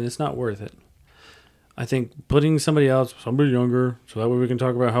moment, and it's not worth it. I think putting somebody younger, so that way we can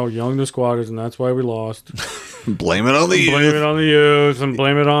talk about how young the squad is, and that's why we lost. blame it on the Blame youth. it on the youth, and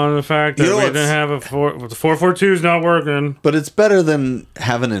blame it on the fact that You know we what's- didn't have the 4-4-2 is not working. But it's better than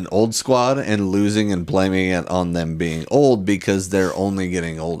having an old squad and losing and blaming it on them being old because they're only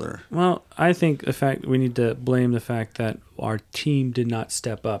getting older. Well, I think we need to blame the fact that our team did not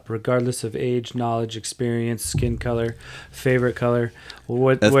step up, regardless of age, knowledge, experience, skin color, favorite color,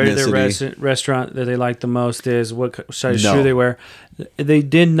 where their Ethnicity. restaurant that they like the most is, what size No. shoe they wear. They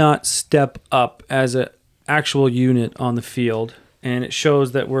did not step up as an actual unit on the field. and it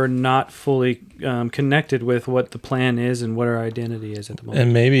shows that we're not fully connected with what the plan is and what our identity is at the moment.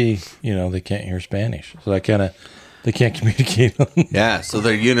 And maybe, they can't hear Spanish. So that kind of, they can't communicate. Yeah, so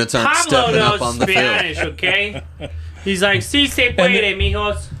their units aren't Pablo stepping knows up on the Spanish, field. okay? He's like, "Si se puede,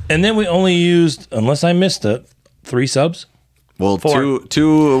 mijos." And then we only used, unless I missed it, 3 subs. Well, 4.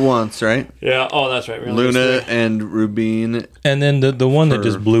 two once, right? Yeah. Oh, that's right. We only used Luna 3. and Rubin. And then the one that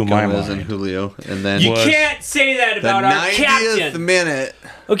just blew my Gomez mind. and Julio. And then You was can't say that the about our 90th captain. minute.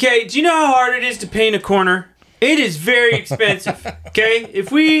 Okay, do you know how hard it is to paint a corner? It is very expensive. Okay,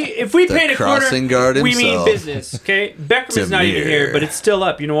 if we paint a crossing corner, guard we mean himself. business. Okay, Beckerman's not even Demir. here, but it's still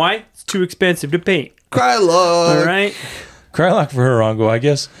up. You know why? It's too expensive to paint. Krylock. All right. Krylock for Harango, I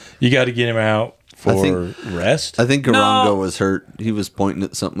guess you got to get him out for rest. I think No. Garango was hurt. He was pointing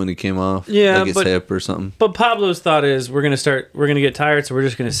at something when he came off. Yeah, like his but- hip or something. But Pablo's thought is we're gonna get tired, so we're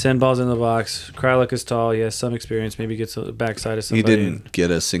just gonna send balls in the box. Krylock is tall, he has some experience, maybe gets the backside of He somebody. didn't get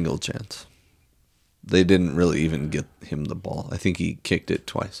a single chance. They didn't really even get him the ball. I think he kicked it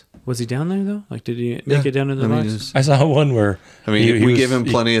twice. Was he down there though? Like, did he make it down to the I mean, box? it was- I saw one where we was- gave him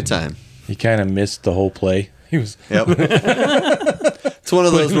plenty of time. He kind of missed the whole play. He was Yep. It's one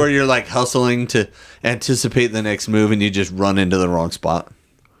of those where you're like hustling to anticipate the next move and you just run into the wrong spot.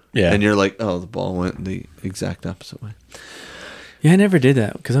 yeah. And you're like, oh, the ball went the exact opposite way. Yeah, I never did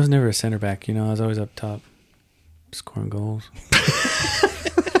that because I was never a center back. I was always up top, scoring goals.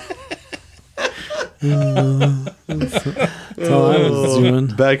 That's all I was doing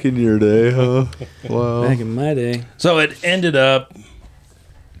Back in your day, huh? Wow. back in my day. So it ended up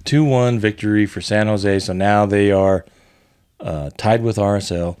 2-1 victory for San Jose. So now they are tied with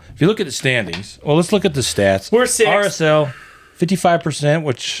RSL. If you look at the standings, well, let's look at the stats. We're sixth. RSL 55%,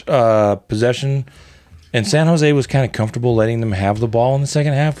 which possession, and San Jose was kind of comfortable letting them have the ball in the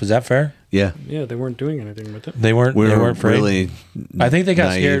second half. Was that fair? Yeah. Yeah, they weren't doing anything with it. They weren't. We they were weren't afraid. really I think they got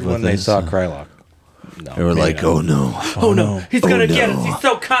naive scared with when they this. saw Krylock. No, They were maybe like, not. oh no, Oh no, he's gonna get no. us. He's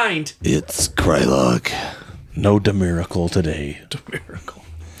so kind. it's Krylock. No miracle today. Miracle.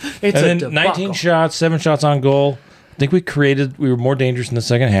 It's And a then debacle. 19 shots, 7 shots on goal. I think we were more dangerous in the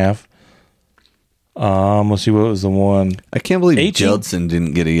second half. Let's see what was the one. I can't believe 18 Judson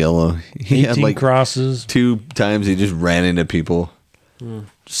didn't get a yellow. He 18 had like crosses. 2 times he just ran into people.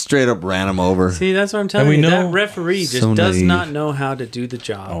 Straight up ran them over. See, that's what I'm telling we you. know- That referee just So does naive. not know how to do the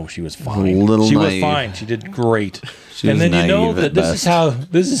job. Oh, she was fine. little she was naive. fine. She did great. She and was then you know naive that at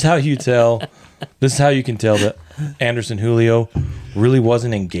this is how you tell. This is how you can tell that Anderson Julio really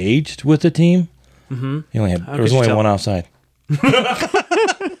wasn't engaged with the team. Mm-hmm. He only had there was could you only tell? one outside.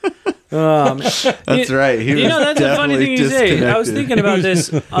 That's right. He was That's a funny thing you say. I was disconnected. thinking about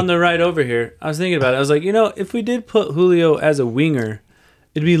this on the ride over here. I was thinking about it. I was like, if we did put Julio as a winger,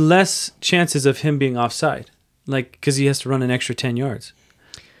 it'd be less chances of him being offside. Like, because he has to run an extra 10 yards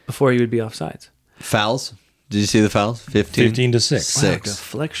before he would be offsides. Fouls? Did you see the fouls? 15 to 6. Wow, 6.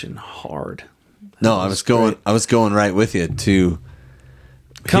 deflection hard. No, I was going right with you to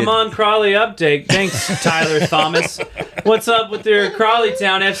Come hit- on, Crawley update. Thanks, Tyler Thomas. What's up with your Crawley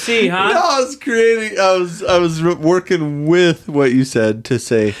Town FC, huh? No, I was working with what you said to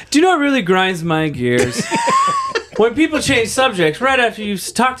say. Do you know what really grinds my gears? When people change subjects right after you've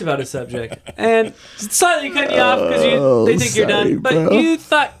talked about a subject and slightly cut you off because they think you're sorry, done, but bro. you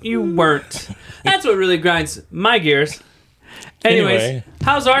thought you weren't. That's what really grinds my gears. Anyways, Anyway.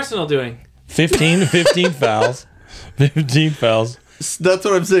 how's Arsenal doing? 15 fouls. 15 fouls. That's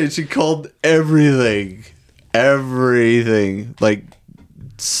what I'm saying. She called everything, like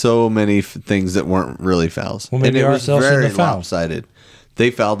so many things that weren't really fouls. Well, maybe and it was RSL shouldn't very have fouled. lopsided. They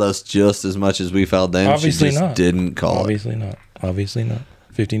fouled us just as much as we fouled them. Obviously she just not. didn't call Obviously not. Obviously not.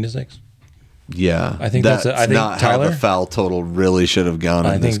 15 to 6. it. Yeah, I think that's I think not Tyler, how the foul total really should have gone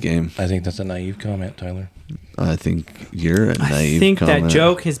in this game. I think that's a naive comment, Tyler. I think you're a naive. I think that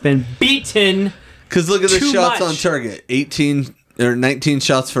joke has been beaten. Because look at the too shots much. on target: 18 or 19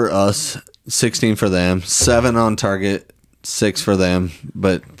 shots for us, 16 for them, 7 on target, 6 for them.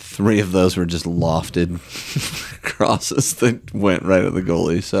 But 3 of those were just lofted crosses that went right at the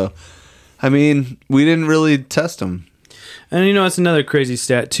goalie. So, I mean, we didn't really test them. And it's another crazy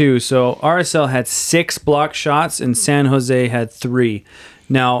stat too. So RSL had 6 block shots and San Jose had 3.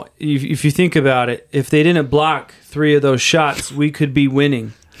 Now, if you think about it, if they didn't block 3 of those shots, we could be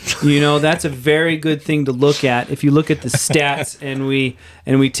winning. That's a very good thing to look at. If you look at the stats and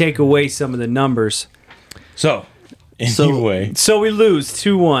we take away some of the numbers. So, anyway. So we lose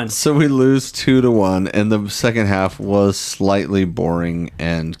 2-1. So we lose 2-1, and the second half was slightly boring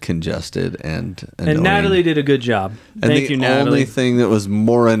and congested and annoying. And Natalie did a good job. Thank you, the Natalie. only thing that was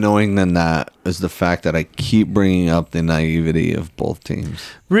more annoying than that is the fact that I keep bringing up the naivety of both teams.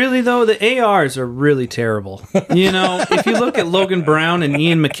 Really, though, the ARs are really terrible. You know, if you look at Logan Brown and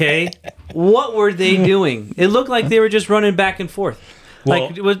Ian McKay, what were they doing? It looked like they were just running back and forth.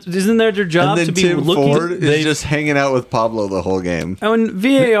 Well, Isn't that their job And to then be Tim looking? Ford is just hanging out with Pablo the whole game. And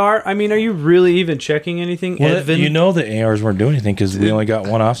VAR, I mean, are you really even checking anything, Well, Edvin? you know the ARs weren't doing anything because we only got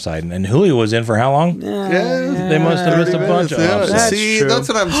one offside. And Julio was in for how long? They must have missed a bunch of offsides. That's See, true. that's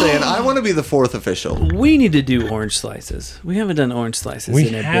what I'm saying. I want to be the fourth official. We need to do orange slices. We haven't done orange slices We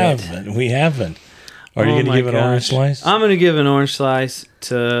in a bit. haven't. We haven't. Are you Oh going to my give an orange gosh. slice? I'm going to give an orange slice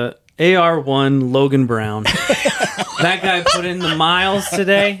to AR1 Logan Brown. That guy put in the miles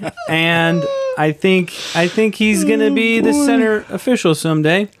today, and I think he's going to be the center official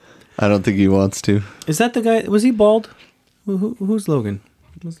someday. I don't think he wants to. Is that the guy? Was he bald? Who's Logan?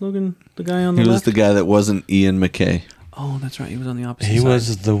 Was Logan the guy on the He was left? the guy that wasn't Ian McKay. Oh, that's right. He was on the opposite He side.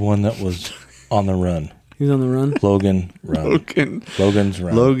 was the one that was on the run. He was on the run. Logan run. Logan's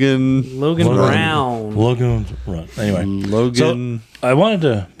run. Logan Brown. Logan's run. Anyway, Logan. so I wanted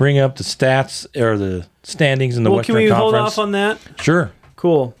to bring up the stats or the standings in the Well, Western can we Conference. hold off on that? Sure.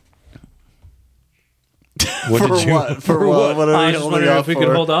 Cool. What did you? what? For what? What are I we just holding wondered off if we could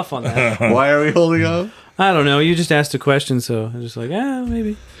for? hold off on that. Why are we holding off? I don't know. You just asked a question, so I'm just like,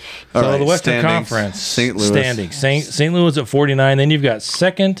 maybe. All So right, the Western standings. Conference St. Louis. standings. St. Louis at 49. Then you've got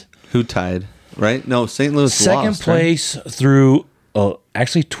second Who tied? Right? No, St. Louis second lost, right? place through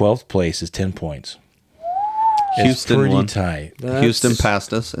actually 12th place is 10 points. It's Houston pretty won. tight. Houston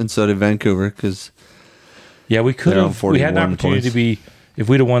passed us, and so did Vancouver, because Yeah, we could They're on have. We had an 41 opportunity points. to be. If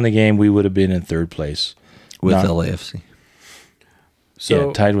we'd have won the game, we would have been in third place. with Not- LAFC. So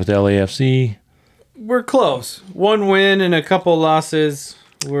Yeah, tied with LAFC. we're close. One win and a couple losses.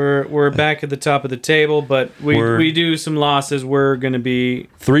 We're back at the top of the table, but we do some losses. We're going to be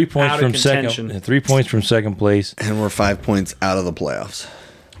 3 points Out of from contention. second. 3 points from second place. And we're 5 points out of the playoffs.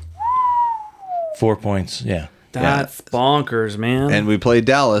 4 points. Yeah. that's bonkers, man. And we played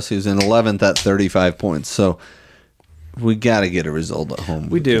Dallas, who's in 11th at 35 points. So we got to get a result at home.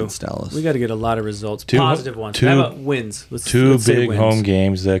 we do. against Dallas. We got to get a lot of results, Two- positive ones. two- How about wins? Two let's say big wins. home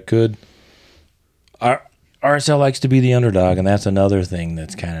games that could. RSL likes to be the underdog, and that's another thing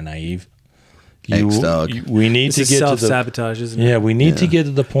that's kind of naive. Ex-dog. We need This to is get to the. self-sabotage, isn't it? Yeah, we need to get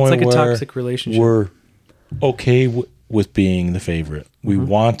to the point like a where toxic relationship. we're okay with being the favorite. We Mm-hmm.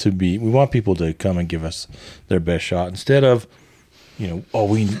 want to be. We want people to come and give us their best shot instead of,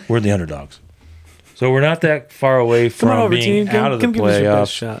 we're the underdogs. So we're not that far away Come on from over, being team. out of the Come give us your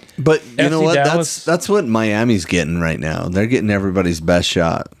best playoffs. shot. But you know FC what? Dallas- That's what Miami's getting right now. They're getting everybody's best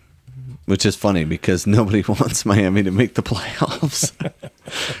shot, which is funny because nobody wants Miami to make the playoffs.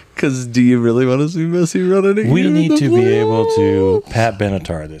 Because do you really want to see Messi running again? We in need the to be able playoffs? to Pat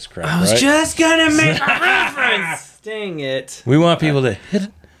Benatar this crap. I was right? just gonna make a reference. Dang it! We want people to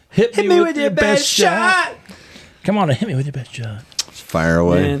hit Hit me with your best shot. Come on and hit me with your best shot. Fire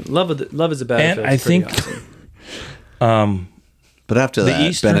away. Man, love is a battlefield. And I It's pretty think awesome. But after The that,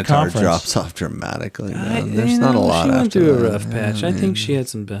 Eastern Benatar Conference- drops off dramatically. Man. I- There's not a lot She went after through that. a rough patch. I think she had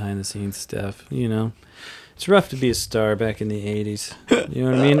some behind the scenes stuff. It's rough to be a star back in the 80s. You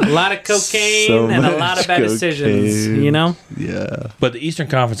know what I mean? A lot of cocaine So and a much lot of bad decisions. cocaine. Yeah. But the Eastern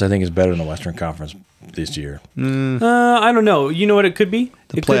Conference, I think, is better than the Western Conference this year. I don't know. You know what it could be?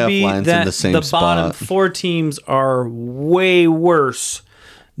 It could playoff be line's in that the same bottom spot. 4 teams are way worse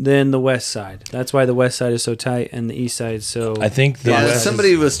than the West side. That's why the West side is so tight and the East side is so. I think the Yeah, West.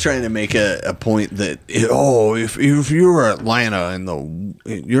 somebody was trying to make a point that if you're Atlanta and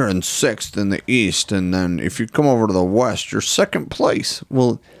you're in 6th in the East, and then if you come over to the West, you're 2nd place.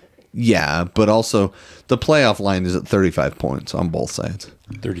 Well, yeah, but also the playoff line is at 35 points on both sides.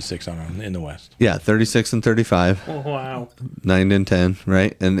 36 in the West. Yeah, 36 and 35, Oh, wow. 9 and 10,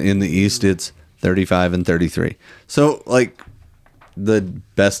 right? And in the East, it's 35 and 33. So, like, the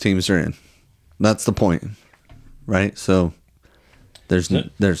best teams are in. That's the point, right? So there's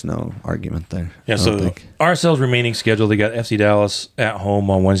no argument there. Yeah, I so don't think. RSL's remaining schedule, they got FC Dallas at home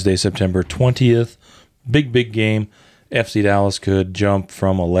on Wednesday, September 20th. Big game. FC Dallas could jump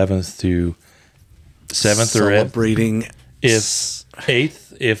from 11th to 7th or 8th. Celebrating If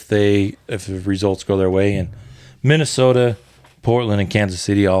 8th, if the results go their way. And Minnesota, Portland, and Kansas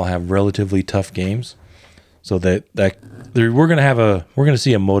City all have relatively tough games. So we're gonna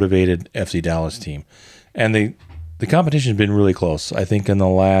see a motivated FC Dallas team. And the competition's been really close. I think in the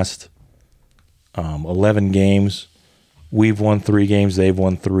last 11 games, We've won 3 games, they've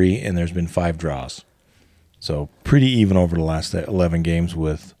won 3, and there's been 5 draws. So pretty even over the last 11 games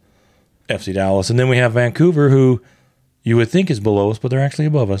with FC Dallas. And then we have Vancouver, who you would think is below us, but they're actually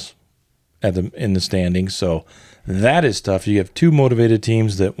above us in the standings. So that is tough. You have 2 motivated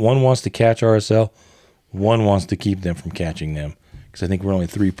teams that one wants to catch RSL, one wants to keep them from catching them. Because I think we're only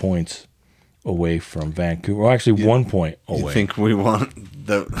 3 points away from Vancouver. Well, actually, 1 point away. You think we want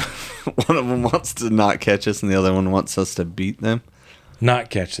one of them wants to not catch us and the other one wants us to beat them?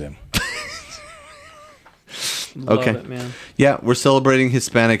 Not catch them. Okay. Love it, man. Yeah, we're celebrating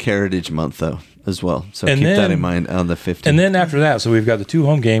Hispanic Heritage Month, though, as well. So And keep that then- in mind on the 15th. And then after that, so we've got the 2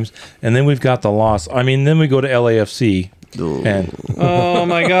 home games, and then we've got the loss. I mean, then we go to LAFC. And Oh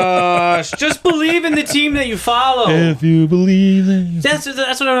my gosh! Just believe in the team that you follow. if you believe in... That's what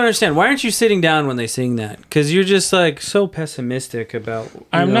I don't understand. Why aren't you sitting down when they sing that? Because you're just like so pessimistic about.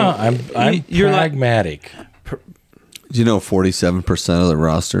 I'm not. I'm You're pragmatic. Do you know 47% of the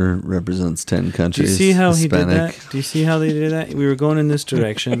roster represents 10 Do you countries? see how he Hispanic? did that? Do you see how they did that? We were going in this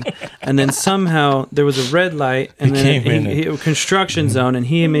direction, and then somehow there was a red light, and He then came in construction zone, and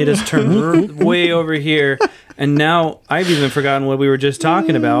he made us turn way over here. And now I've even forgotten what we were just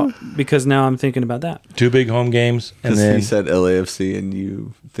talking about because now I'm thinking about that. 2 big home games, and Because then he said LAFC, and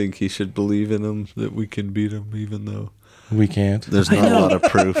you think he should believe in them, that we can beat them, even though we can't. there's not a lot of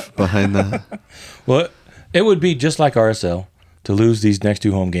proof behind that. Well, it would be just like RSL to lose these next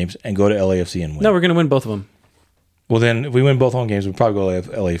 2 home games and go to LAFC and win. No, we're going to win both of them. Well, then if we win both home games, we'll probably go to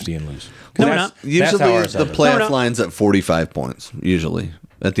LAFC and lose. No, we're That's- not. that's how Usually RSL the does. No, we're playoff not. line's at 45 points, usually,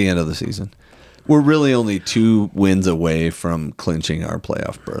 at the end of the season. We're really only 2 wins away from clinching our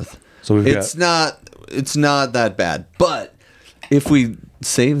playoff berth. So we've It's not that bad. But if we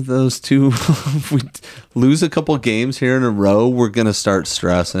save those 2, if we lose a couple games here in a row, we're going to start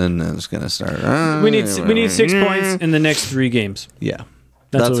stressing, and it's going to start... We need 6 points in the next 3 games. Yeah.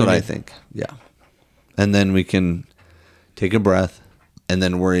 That's That's what what we I need. think. Yeah. And then we can take a breath and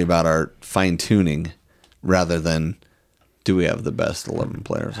then worry about our fine-tuning rather than do we have the best 11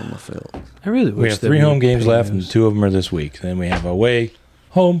 players on the field. I really wish We have that 3 we home would games pay left, and those. 2 of them are this week. Then we have away,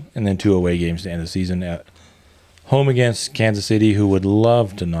 home, and then 2 away games to end the season. At home against Kansas City, who would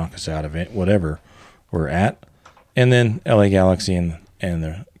love to knock us out of it, whatever we're at. And then LA Galaxy and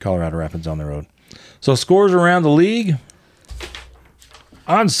the Colorado Rapids on the road. So scores around the league.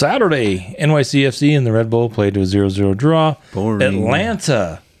 On Saturday, NYCFC and the Red Bull played to a 0-0 draw. Boring.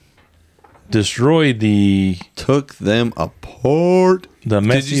 Atlanta destroyed the Took them apart.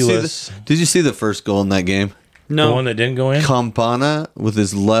 Messi-less. Did you see the first goal in that game? The No. one that didn't go in? Campana with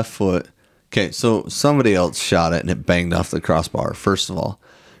his left foot. Okay, so somebody else shot it and it banged off the crossbar. First of all,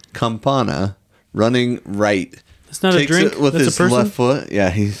 Campana running right. That's not a takes drink. it with That's his a person. left foot. Yeah,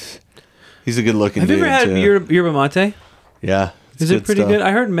 he's a good looking Have you dude. ever had too. yerba mate? Yeah. it's Is it pretty stuff. good?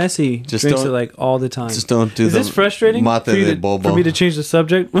 I heard Messi Just drinks it don't- like all the time. Just don't do Is this frustrating mate for, you de to, bobo. for me to change the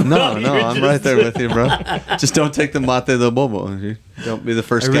subject? No, I'm right there with you, bro. Just don't take the mate de bobo. Don't be the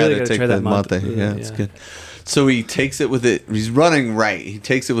first I guy really to gotta take try the that mate. mate. Yeah, it's Yeah. good. So he takes it with it. He's running right. He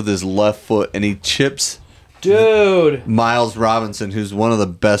takes it with his left foot and he chips Dude. Miles Robinson, who's one of the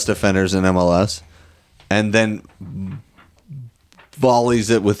best defenders in MLS, and then volleys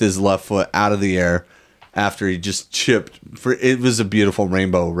it with his left foot out of the air after he just chipped. It was a beautiful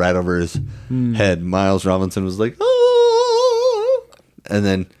rainbow right over his head. Miles Robinson was like, "Ah!" And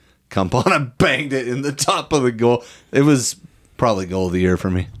then Campana banged it in the top of the goal. It was probably goal of the year for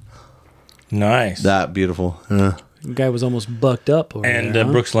me. Nice. That beautiful. The guy was almost bucked up. Over And there,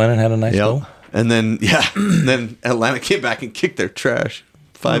 huh? Brooks Lennon had a nice goal. And then, then Atlanta came back and kicked their trash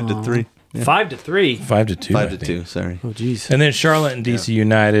 5-3. 5-3. 5-2. 5-2, sorry. Oh, jeez. And then Charlotte and DC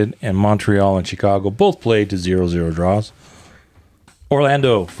United and Montreal and Chicago both played to 0-0 draws.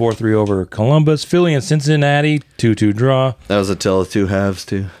 Orlando 4-3 over Columbus. Philly and Cincinnati 2-2 draw. That was a tale of two halves,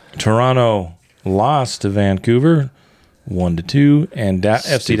 too. Toronto lost to Vancouver 1-2, and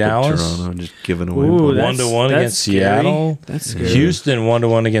FC Stupid Dallas Toronto just giving away. Ooh, points. 1-1 that's against scary. Seattle. That's scary. Houston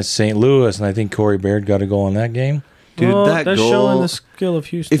 1-1 against St. Louis, and I think Corey Baird got a goal in that game. Dude, Well, that that's goal. showing the skill of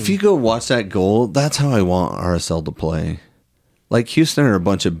Houston. If you go watch that goal, that's how I want RSL to play. Like, Houston are a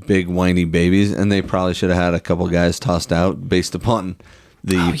bunch of big, whiny babies, and they probably should have had a couple guys tossed out based upon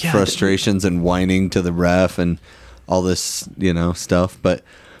the yeah. frustrations and whining to the ref and all this, stuff. But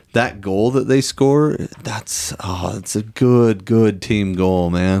that goal that they score, it's a good team goal,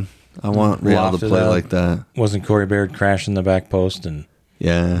 man. I want Real to Lofted play out. like that. Wasn't Corey Baird crashing the back post and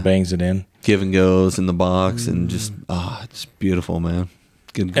Yeah. bangs it in? Give and goes in the box and just, it's beautiful, man.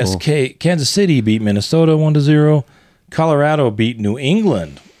 Good goal. Kansas City beat Minnesota 1-0. Colorado beat New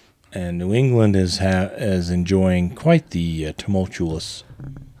England and New England is enjoying quite the tumultuous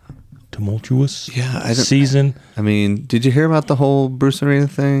season. I mean, did you hear about the whole Bruce Arena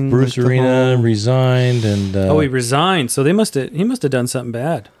thing? Bruce Arena resigned, and he resigned. So he must have done something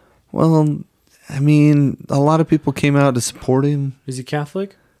bad. Well, I mean, a lot of people came out to support him. Is he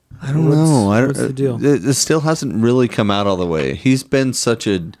Catholic? I don't know. What's the deal? It still hasn't really come out all the way. He's been such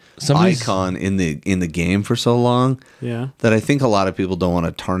an icon in the game for so long that I think a lot of people don't want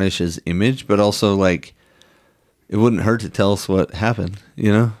to tarnish his image, but also like it wouldn't hurt to tell us what happened,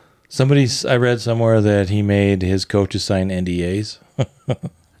 you know? I read somewhere that he made his coaches sign NDAs.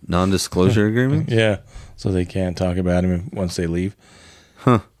 Non-disclosure agreements? Yeah, so they can't talk about him once they leave.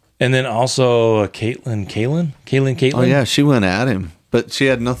 Huh. And then also Caitlin. Oh, yeah, she went at him, but she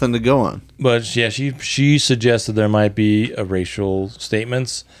had nothing to go on. But, yeah, she suggested there might be racial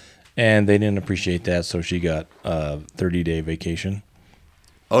statements, and they didn't appreciate that, so she got a 30-day vacation.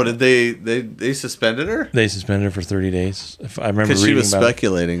 Oh, did they suspended her? They suspended her for 30 days. If I remember reading because she was about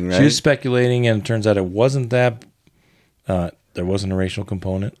speculating, right? She was speculating, and it turns out it wasn't that. There wasn't a racial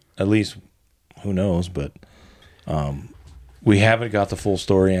component. At least, who knows? But we haven't got the full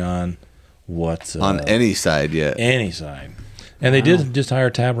story on what on any side yet. Any side, and they did just hire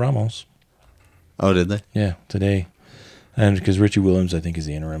Tab Ramos. Oh, did they? Yeah, today, and because Richie Williams, I think, is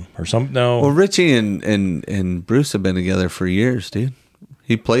the interim or some. No, well, Richie and Bruce have been together for years, dude.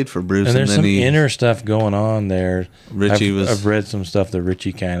 He played for Bruce, and there's then some inner stuff going on there. I've read some stuff that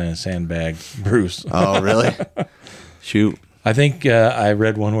Richie kind of sandbagged Bruce. Oh, really? Shoot. I think I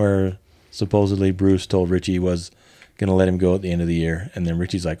read one where supposedly Bruce told Richie he was going to let him go at the end of the year, and then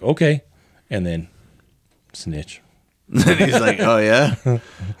Richie's like, okay, and then snitch. And he's like, oh, yeah?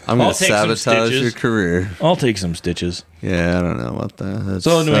 I'm going to sabotage your career. I'll take some stitches. Yeah, I don't know about that.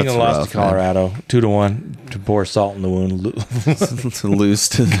 So New England lost to Colorado 2-1 to pour salt in the wound. To lose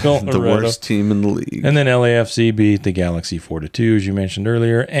to the worst team in the league. And then LAFC beat the Galaxy 4-2, as you mentioned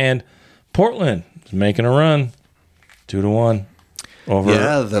earlier. And Portland is making a run 2-1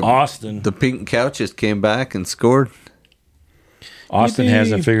 over Austin. The Pink Couches came back and scored. Austin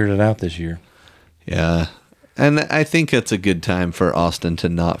hasn't figured it out this year. Yeah. And I think it's a good time for Austin to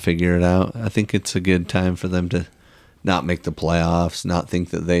not figure it out. I think it's a good time for them to not make the playoffs, not think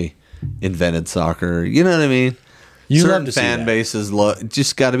that they invented soccer. You know what I mean? Certain fan bases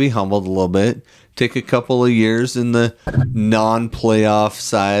just got to be humbled a little bit. Take a couple of years in the non-playoff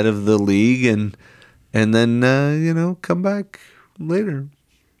side of the league and then, come back later.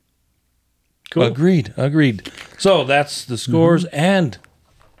 Cool. Agreed. So that's the scores. And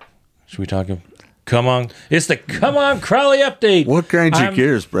should we talk about... Come on. It's the Come On Crowley update. What grinds your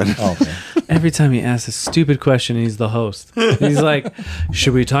gears, Brendan? Oh, okay. Every time he asks a stupid question, he's the host. He's like,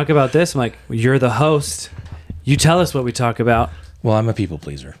 should we talk about this? I'm like, you're the host. You tell us what we talk about. Well, I'm a people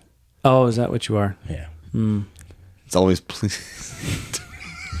pleaser. Oh, is that what you are? Yeah. It's always please.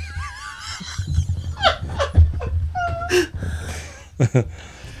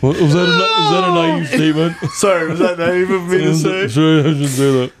 Was that a naive statement? Sorry, was that naive of me to say? Sorry, I should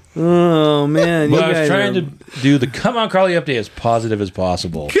say that. Oh, man. But I was trying to do the Come On Crowley update as positive as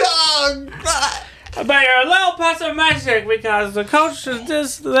possible. But you're a little pessimistic because the coach is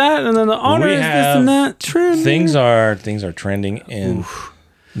this, that, and then the owner is this and that. Trending. Things are trending in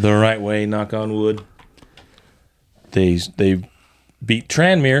the right way, knock on wood. They beat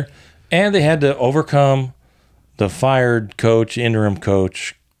Tranmere, and they had to overcome the fired coach, interim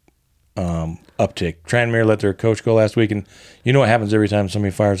coach, uptick. Tranmere let their coach go last week, and you know what happens every time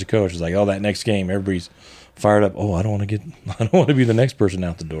somebody fires a coach? It's like, oh, that next game, everybody's fired up. Oh, I don't want to be the next person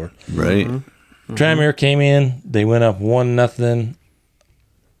out the door. Right. Tranmere came in, they went up 1-0,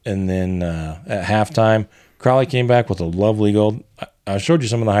 and then at halftime, Crowley came back with a lovely goal. I showed you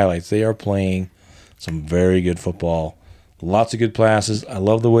some of the highlights. They are playing some very good football. Lots of good passes. I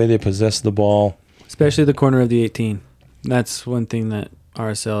love the way they possess the ball. Especially the corner of the 18. That's one thing that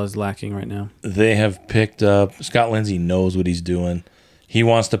RSL is lacking right now. They have picked up... Scott Lindsay knows what he's doing. He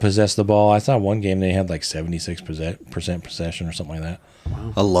wants to possess the ball. I saw one game they had like 76% possession or something like that.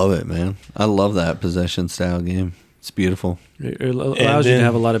 Wow. I love it, man. I love that possession style game. It's beautiful. It allows you to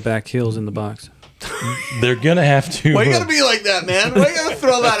have a lot of back heels in the box. They're going to have to... Why you got to be like that, man? Why you got to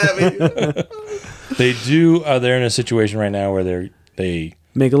throw that at me? They do... they're in a situation right now where they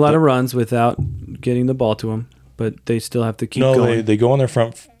make a lot of runs without getting the ball to them, but they still have to keep going. They go on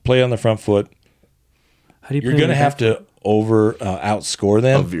their play on the front foot. How do you You're going to have to outscore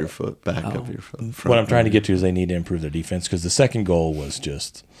them. Of your foot, back of your foot. What I'm trying to get to is they need to improve their defense because the second goal was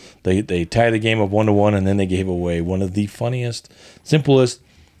just... They tied the game up 1-1, and then they gave away one of the funniest, simplest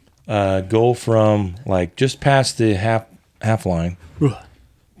goal from like just past the half line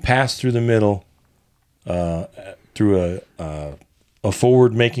pass through the middle, through a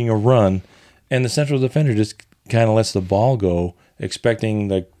forward making a run, and the central defender just kind of lets the ball go, expecting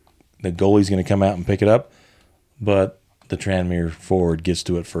the goalie's going to come out and pick it up, but the Tranmere forward gets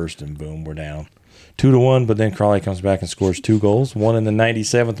to it first, and boom, we're down 2-1. But then Crawley comes back and scores 2 goals, one in the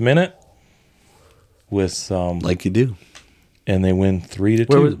 97th minute, with like you do, and they win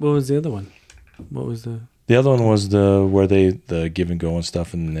 3-2. What was the other one? What was the? The other one was the give and go and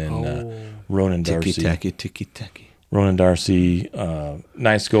stuff, and then Ronan Darcy. Ticky tacky. Ronan Darcy,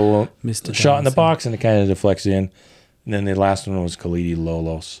 nice goal, Mr. shot in the Darcy. box, and it kind of deflects in. And then the last one was Khalidi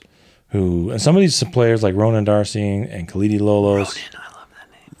Lolos, and some of these players like Ronan Darcy and Khalidi Lolos, I love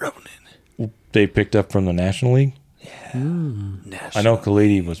that name. Ronan. they picked up from the National League. Yeah. I know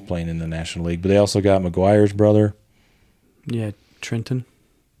Khalidi was playing in the National League, but they also got Maguire's brother. Yeah, Trenton.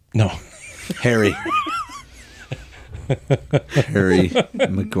 No, Harry. Harry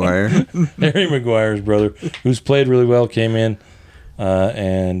Maguire. Harry Maguire's brother, who's played really well, came in,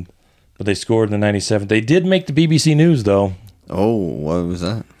 but they scored in the 97th. They did make the BBC News, though, Oh, what was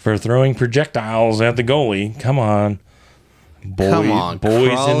that? for throwing projectiles at the goalie. Come on. Come on, boys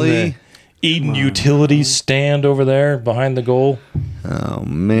Crawley. in the Eden Utilities stand over there behind the goal, Oh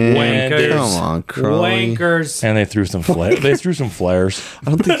man! Wankers. Come on, Crawley. Wankers. and they threw some flares. I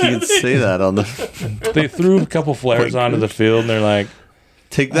don't think you can say that on the. They threw a couple flares onto the field, and they're like,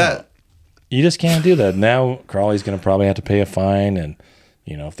 Take that. you just can't do that. Now Crawley's going to probably have to pay a fine, and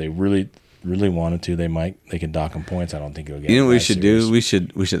if they really wanted to, they could dock him points. I don't think it'll get. You know what we that should serious. do?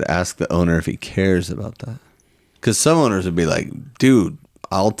 We should ask the owner if he cares about that. Because some owners would be like, "Dude,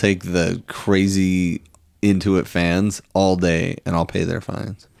 I'll take the crazy into it fans all day, and I'll pay their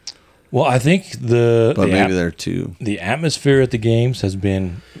fines." Well, I think But maybe they're too. the atmosphere at the games has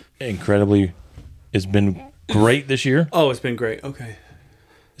been it's been great this year. Oh, it's been great. Okay.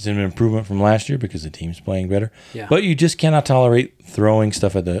 It's an improvement from last year because the team's playing better. Yeah. But you just cannot tolerate throwing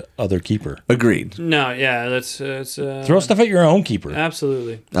stuff at the other keeper. Agreed. No, yeah, that's Throw stuff at your own keeper.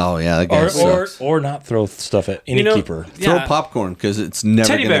 absolutely. Oh yeah, that guy Or sucks. not throw stuff at any keeper. Throw Yeah. popcorn because it's never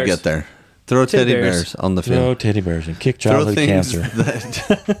Teddy going to bears. get there. Throw teddy bears. bears on the Throw field. teddy bears and kick Throw childhood things cancer.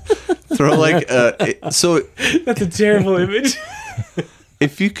 that throw like so. That's a terrible image.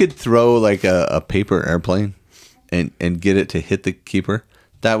 If you could throw like a paper airplane and get it to hit the keeper,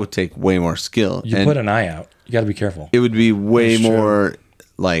 that would take way more skill. You and put an eye out. You got to be careful. it would be way That's true. more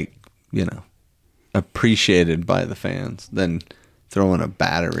like, appreciated by the fans than throwing a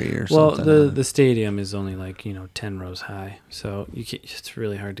battery or Well, something. the stadium is only like 10 rows high, so it's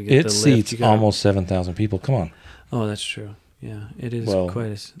really hard to get It the seats lift. almost 7,000 people. Come on. Oh, that's true. Yeah, it is Well, quite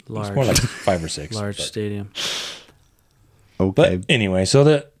a It's large, more like 5 or 6. large but- stadium. Okay. But anyway, so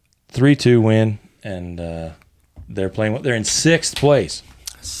the 3-2 win, and they're playing. They're in 6th place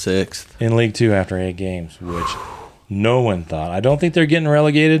 6th. in League 2 after 8 games, which no one thought. I don't think they're getting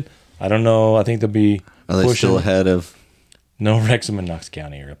relegated. I don't know. I think they'll be Are they pushing. still ahead of No, Wrexham and Knox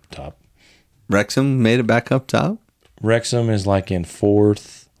County are up top. Wrexham? Made it back up top? Wrexham is like in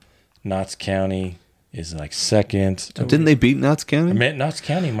 4th. Knox County is like 2nd. Didn't they beat Notts County? Knox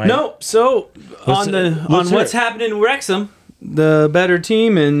County might. No, so Let's- on let's hear what's it. happening in Wrexham, the better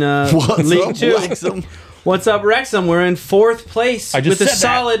team in What's League up, 2. Wrexham? What's up, Wrexham? We're in 4th place I just with a said that.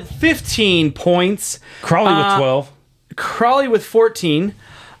 solid 15 points. Crawley with 12. Crawley with 14.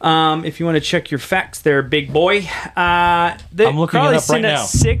 If you want to check your facts there, big boy. I'm looking it Crawley's up right sitting at now.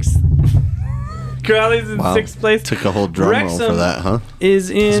 6th. Crawley's in Wow. 6th place. Took a whole drum roll for Wrexham that, huh? Is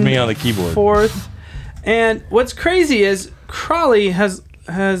in me on the keyboard. 4th. And what's crazy is Crawley has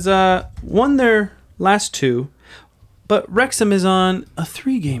won their last 2, but Wrexham is on a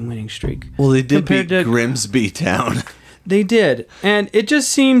 3-game winning streak. Well, they did compared beat to- Grimsby Town. They did, and it just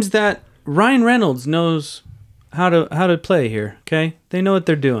seems that Ryan Reynolds knows how to play here. Okay, they know what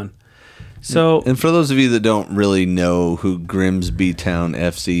they're doing. So And for those of you that don't really know who Grimsby Town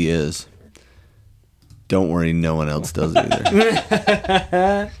FC is, don't worry, no one else does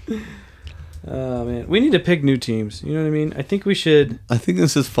either. oh man, we need to pick new teams. You know what I mean? I think we should. I think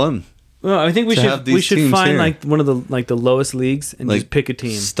this is fun. Well, I think we To have should. these We should teams find here. like one of the lowest leagues and just pick a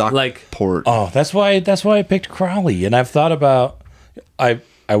team. Stockport. Oh, that's why I picked Crawley, and I've thought about. I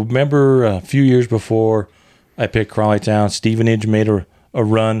remember a few years before I picked Crawley Town. Stevenage made a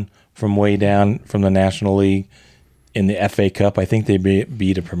run from way down from the National League in the FA Cup. I think they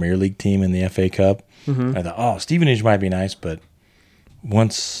beat a Premier League team in the FA Cup. Mm-hmm. I thought, oh, Stevenage might be nice, but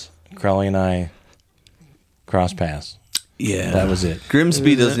once Crawley and I crossed paths, Yeah. that was it.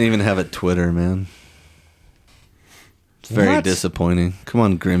 Grimsby doesn't even have a Twitter, man. It's very What? disappointing. Come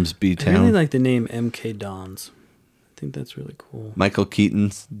on, Grimsby I Town. really like the name MK Dons. I think that's really cool. Michael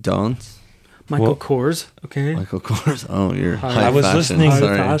Keaton's Dons. Michael Kors. Okay. Michael Kors. Oh, you're I high was fashion. listening-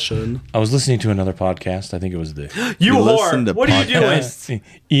 Sorry. Fashion. I was listening to another podcast. I think it was the You listen to whore. What are you doing? podcasts?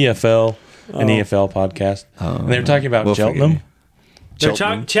 EFL, an EFL podcast. And they were talking about We'll forgive Cheltenham. you. They're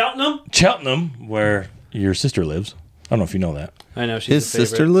Cheltenham. Cheltenham? Cheltenham, where your sister lives. I don't know if you know that. I know. She's His a favorite.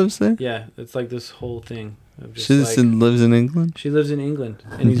 sister lives there? Yeah, it's like this whole thing. Of just She like, lives in England? she lives in England,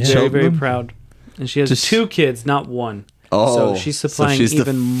 and he's Yeah. very, very Cheltenham? proud. And she has Just- 2 kids, not 1. Oh, So she's supplying she's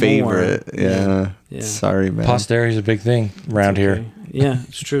even the favorite. more. Yeah. Yeah. Sorry, man. Posterity's a big thing around here. Okay. Yeah,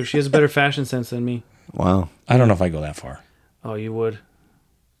 it's true. She has a better fashion sense than me. Wow. I don't know if I go that far. Oh, you would.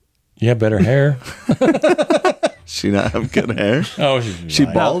 You have better hair. She not have good hair? Oh, She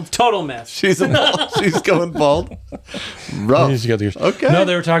lying. bald? Total mess. She's going bald. Rough. She's got the ears. Okay. No,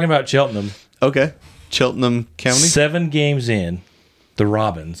 they were talking about Cheltenham. Okay. Cheltenham County. 7 games in, the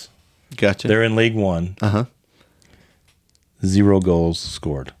Robins. Gotcha. They're in League One. 0 goals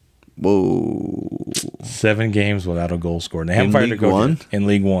scored. Whoa. 7 games without a goal scored. They haven't In fired League a coach One? yet. In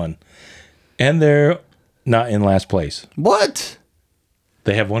League One. And they're not in last place. What?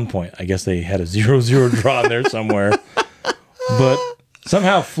 They have 1 point. I guess they had a 0-0 draw there somewhere. But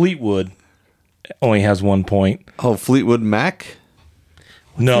somehow Fleetwood only has 1 point. Oh, Fleetwood Mac?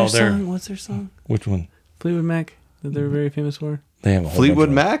 No, What's their they're... song? What's their song? Which one? Fleetwood Mac that they're very famous for. They have a whole Fleetwood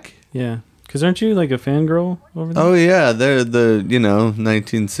bunch of them. Mac? Yeah, because aren't you like a fangirl over there? Oh, yeah. They're the,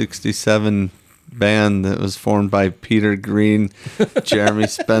 1967 band that was formed by Peter Green, Jeremy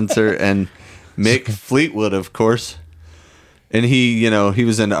Spencer, and Mick Fleetwood, of course. And he, he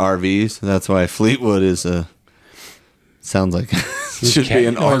was into RVs. That's why Fleetwood is sounds like should be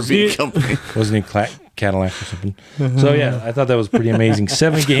an RV company. Wasn't he Cadillac or something? So, yeah, I thought that was pretty amazing.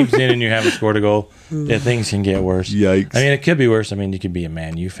 7 games in and you haven't scored a goal. Yeah, things can get worse. Yikes. I mean, it could be worse. I mean, you could be a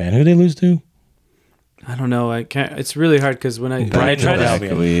Man U fan. Who they lose to? I don't know. I can't. It's really hard because when I try Brighton to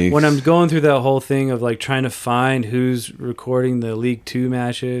Albion. when I'm going through that whole thing of like trying to find who's recording the League 2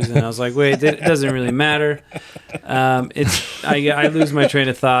 matches, and I was like, wait, it doesn't really matter. I lose my train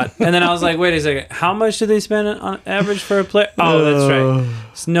of thought, and then I was like, wait a second, how much do they spend on average for a player? Oh, that's right,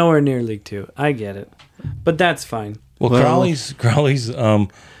 it's nowhere near League 2. I get it, but that's fine. Well, Crawley's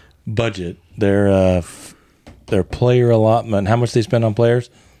budget, their player allotment, how much they spend on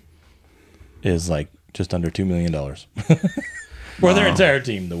players, is like just under $2 million. For their entire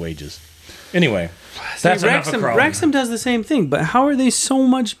team, the wages. Anyway, that's enough of Crawley. Wrexham does the same thing, but how are they so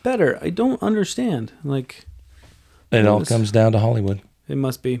much better? I don't understand. Like, It all comes down to Hollywood. it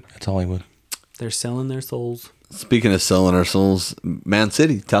must be It's Hollywood. they're selling their souls. Speaking of selling our souls, Man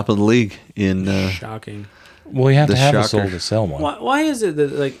City, top of the league in Shocking. Well, you have The to have a shocker. soul to sell one. Why is it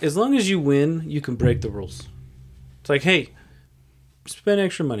that like as long as you win, you can break the rules? It's like, hey, spend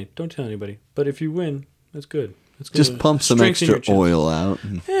extra money. Don't tell anybody. But if you win, that's good. That's good. just pump some Strengthen your extra chin. oil out.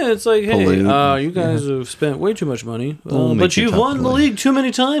 Yeah, it's like, hey, Pollute. you guys have spent way too much money, We'll make but you you've top won of the the league too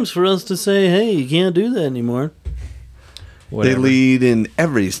many times for us to say, hey, you can't do that anymore. They Whatever. lead in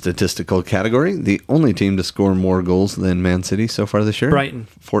every statistical category. The only team to score more goals than Man City so far this year. Brighton.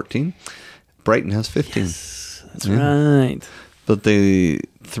 14. Brighton has 15. That's right. But the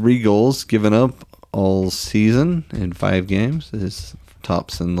 3 goals given up all season in 5 games is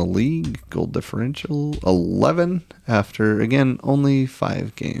tops in the league. Goal differential 11 after, again, only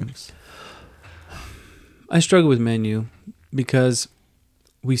 5 games. I struggle with Man U because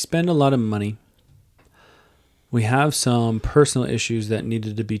we spend a lot of money. We have some personal issues that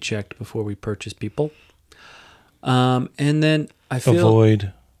needed to be checked before we purchase people. And then I feel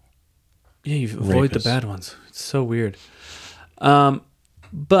Avoid. yeah, you avoid the rapists. bad ones. It's so weird.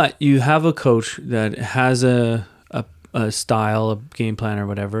 But you have a coach that has a style, a game plan or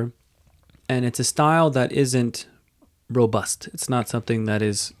whatever, and it's a style that isn't robust. It's not something that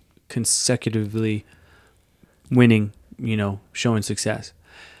is consecutively winning, showing success.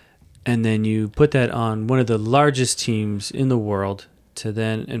 And then you put that on one of the largest teams in the world to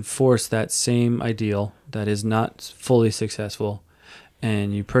then enforce that same ideal that is not fully successful.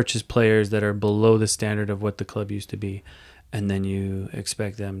 And you purchase players that are below the standard of what the club used to be. And then you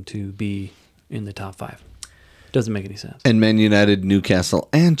expect them to be in the top 5. Doesn't make any sense. And Man United, Newcastle,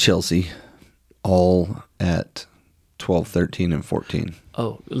 and Chelsea all at 12, 13, and 14.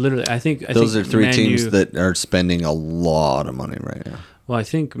 Oh, literally, I think Those are 3 Man teams U- that are spending a lot of money right now. Well, I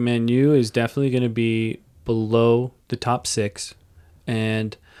think Man U is definitely going to be below the top 6,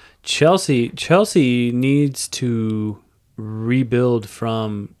 and Chelsea needs to rebuild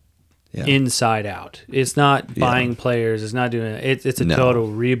from Yeah. inside out. It's not buying players. It's not doing it. It's a No. total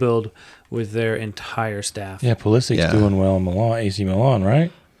rebuild with their entire staff. Yeah, Pulisic's Yeah. doing well in Milan, AC Milan,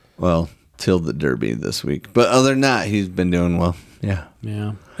 right? Well, till the Derby this week. But other than that, he's been doing well. Yeah.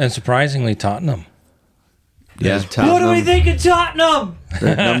 Yeah. And surprisingly, Tottenham. Yeah. What do Tottenham, we think of Tottenham?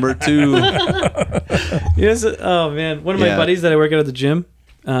 they're number 2. Yes. Oh man, one of my Yeah. buddies that I work at the gym,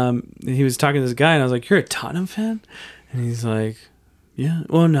 he was talking to this guy, and I was like, "You're a Tottenham fan?" And he's like, "Yeah."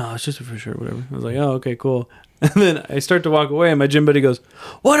 Well, no, it's just for sure, whatever. I was like, "Oh, okay, cool." And then I start to walk away, and my gym buddy goes,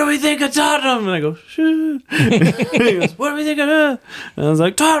 "What do we think of Tottenham?" And I go, "Shit." He goes, "What do we think of that?" And I was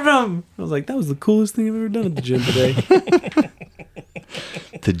like, "Tottenham." I was like, "That was the coolest thing I've ever done at the gym today."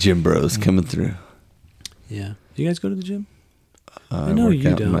 The gym bros coming through. Yeah. You guys go to the gym? I know work you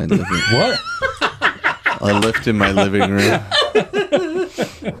out in my don't. living- What? I lift in my living room.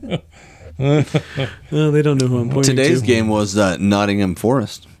 Oh, they don't know who I'm pointing Today's to. game was Nottingham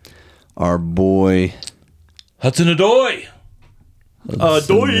Forest. Our boy Hudson-Odoi.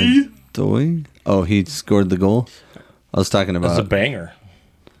 Doy. Oh, he scored the goal. I was talking That's a about. banger.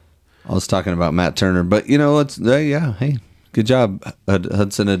 I was talking about Matt Turner, but it's yeah. Hey, good job,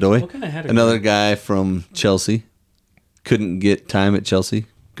 Hudson Odoi. What kind of hat are Another guy from Chelsea. Couldn't get time at Chelsea.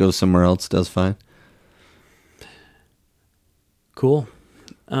 Goes somewhere else. Does fine. Cool.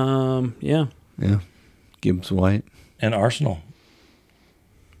 Yeah. Yeah. Gibbs White. And Arsenal.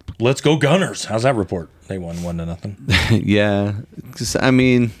 Let's go Gunners. How's that report? They won 1-0. Yeah. 'Cause, I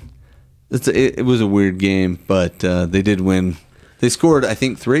mean, it was a weird game, but they did win. They scored, I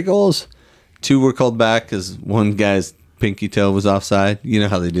think, 3 goals. 2 were called back because one guy's pinky toe was offside. You know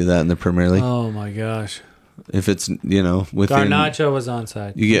how they do that in the Premier League. Oh my gosh. If it's, within... Garnacho was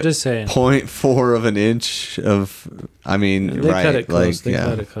onside. You get just saying. 0.4 of an inch of... I mean, They right. cut it close. They yeah.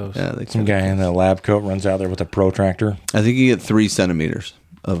 cut it close. Yeah, they Some cut it guy in the lab coat runs out there with a protractor. I think you get 3 centimeters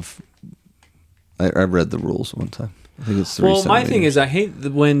of... I read the rules one time. I think it's 3 Well, centimeters. my thing is, I hate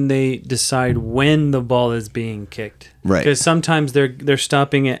when they decide when the ball is being kicked. Right. Because sometimes they're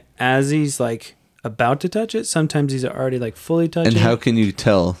stopping it as he's like about to touch it. Sometimes he's already like fully touching. And how can you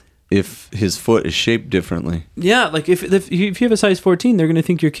tell if his foot is shaped differently? Yeah, like if you have a size 14, they're going to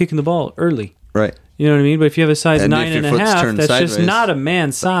think you're kicking the ball early. Right. You know what I mean? But if you have a size And if 9 your and a foot's half, turned that's just sideways, not a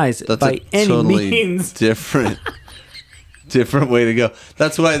man's size That's by a any totally means. different way to go.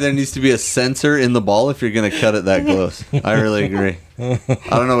 That's why there needs to be a sensor in the ball if you're going to cut it that close. I really agree. I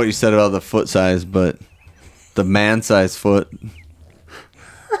don't know what you said about the foot size, but the man size foot.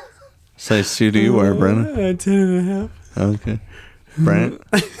 Size 2 do you wear, Brennan? 10 and a half. Okay. Brent?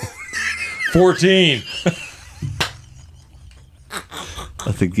 14.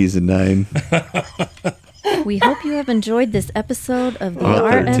 I think he's a 9. We hope you have enjoyed this episode of the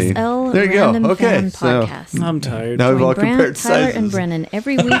About 13. RSL There you go. Random Okay, Fan so- Podcast. I'm tired. Now we've all Join compared Brant, Tyler, sizes. and Brennan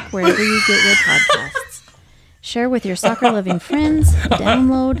every week wherever you get your podcasts. Share with your soccer-loving friends,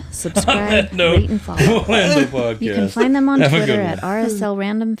 download, subscribe, No. rate, and follow. We'll end the podcast. You can find them on Have a Twitter good at RSL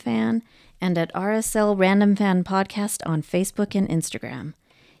Random Fan and at RSL Random Fan Podcast on Facebook and Instagram.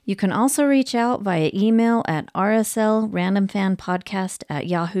 You can also reach out via email at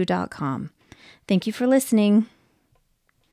rslrandomfanpodcast@yahoo.com. Thank you for listening.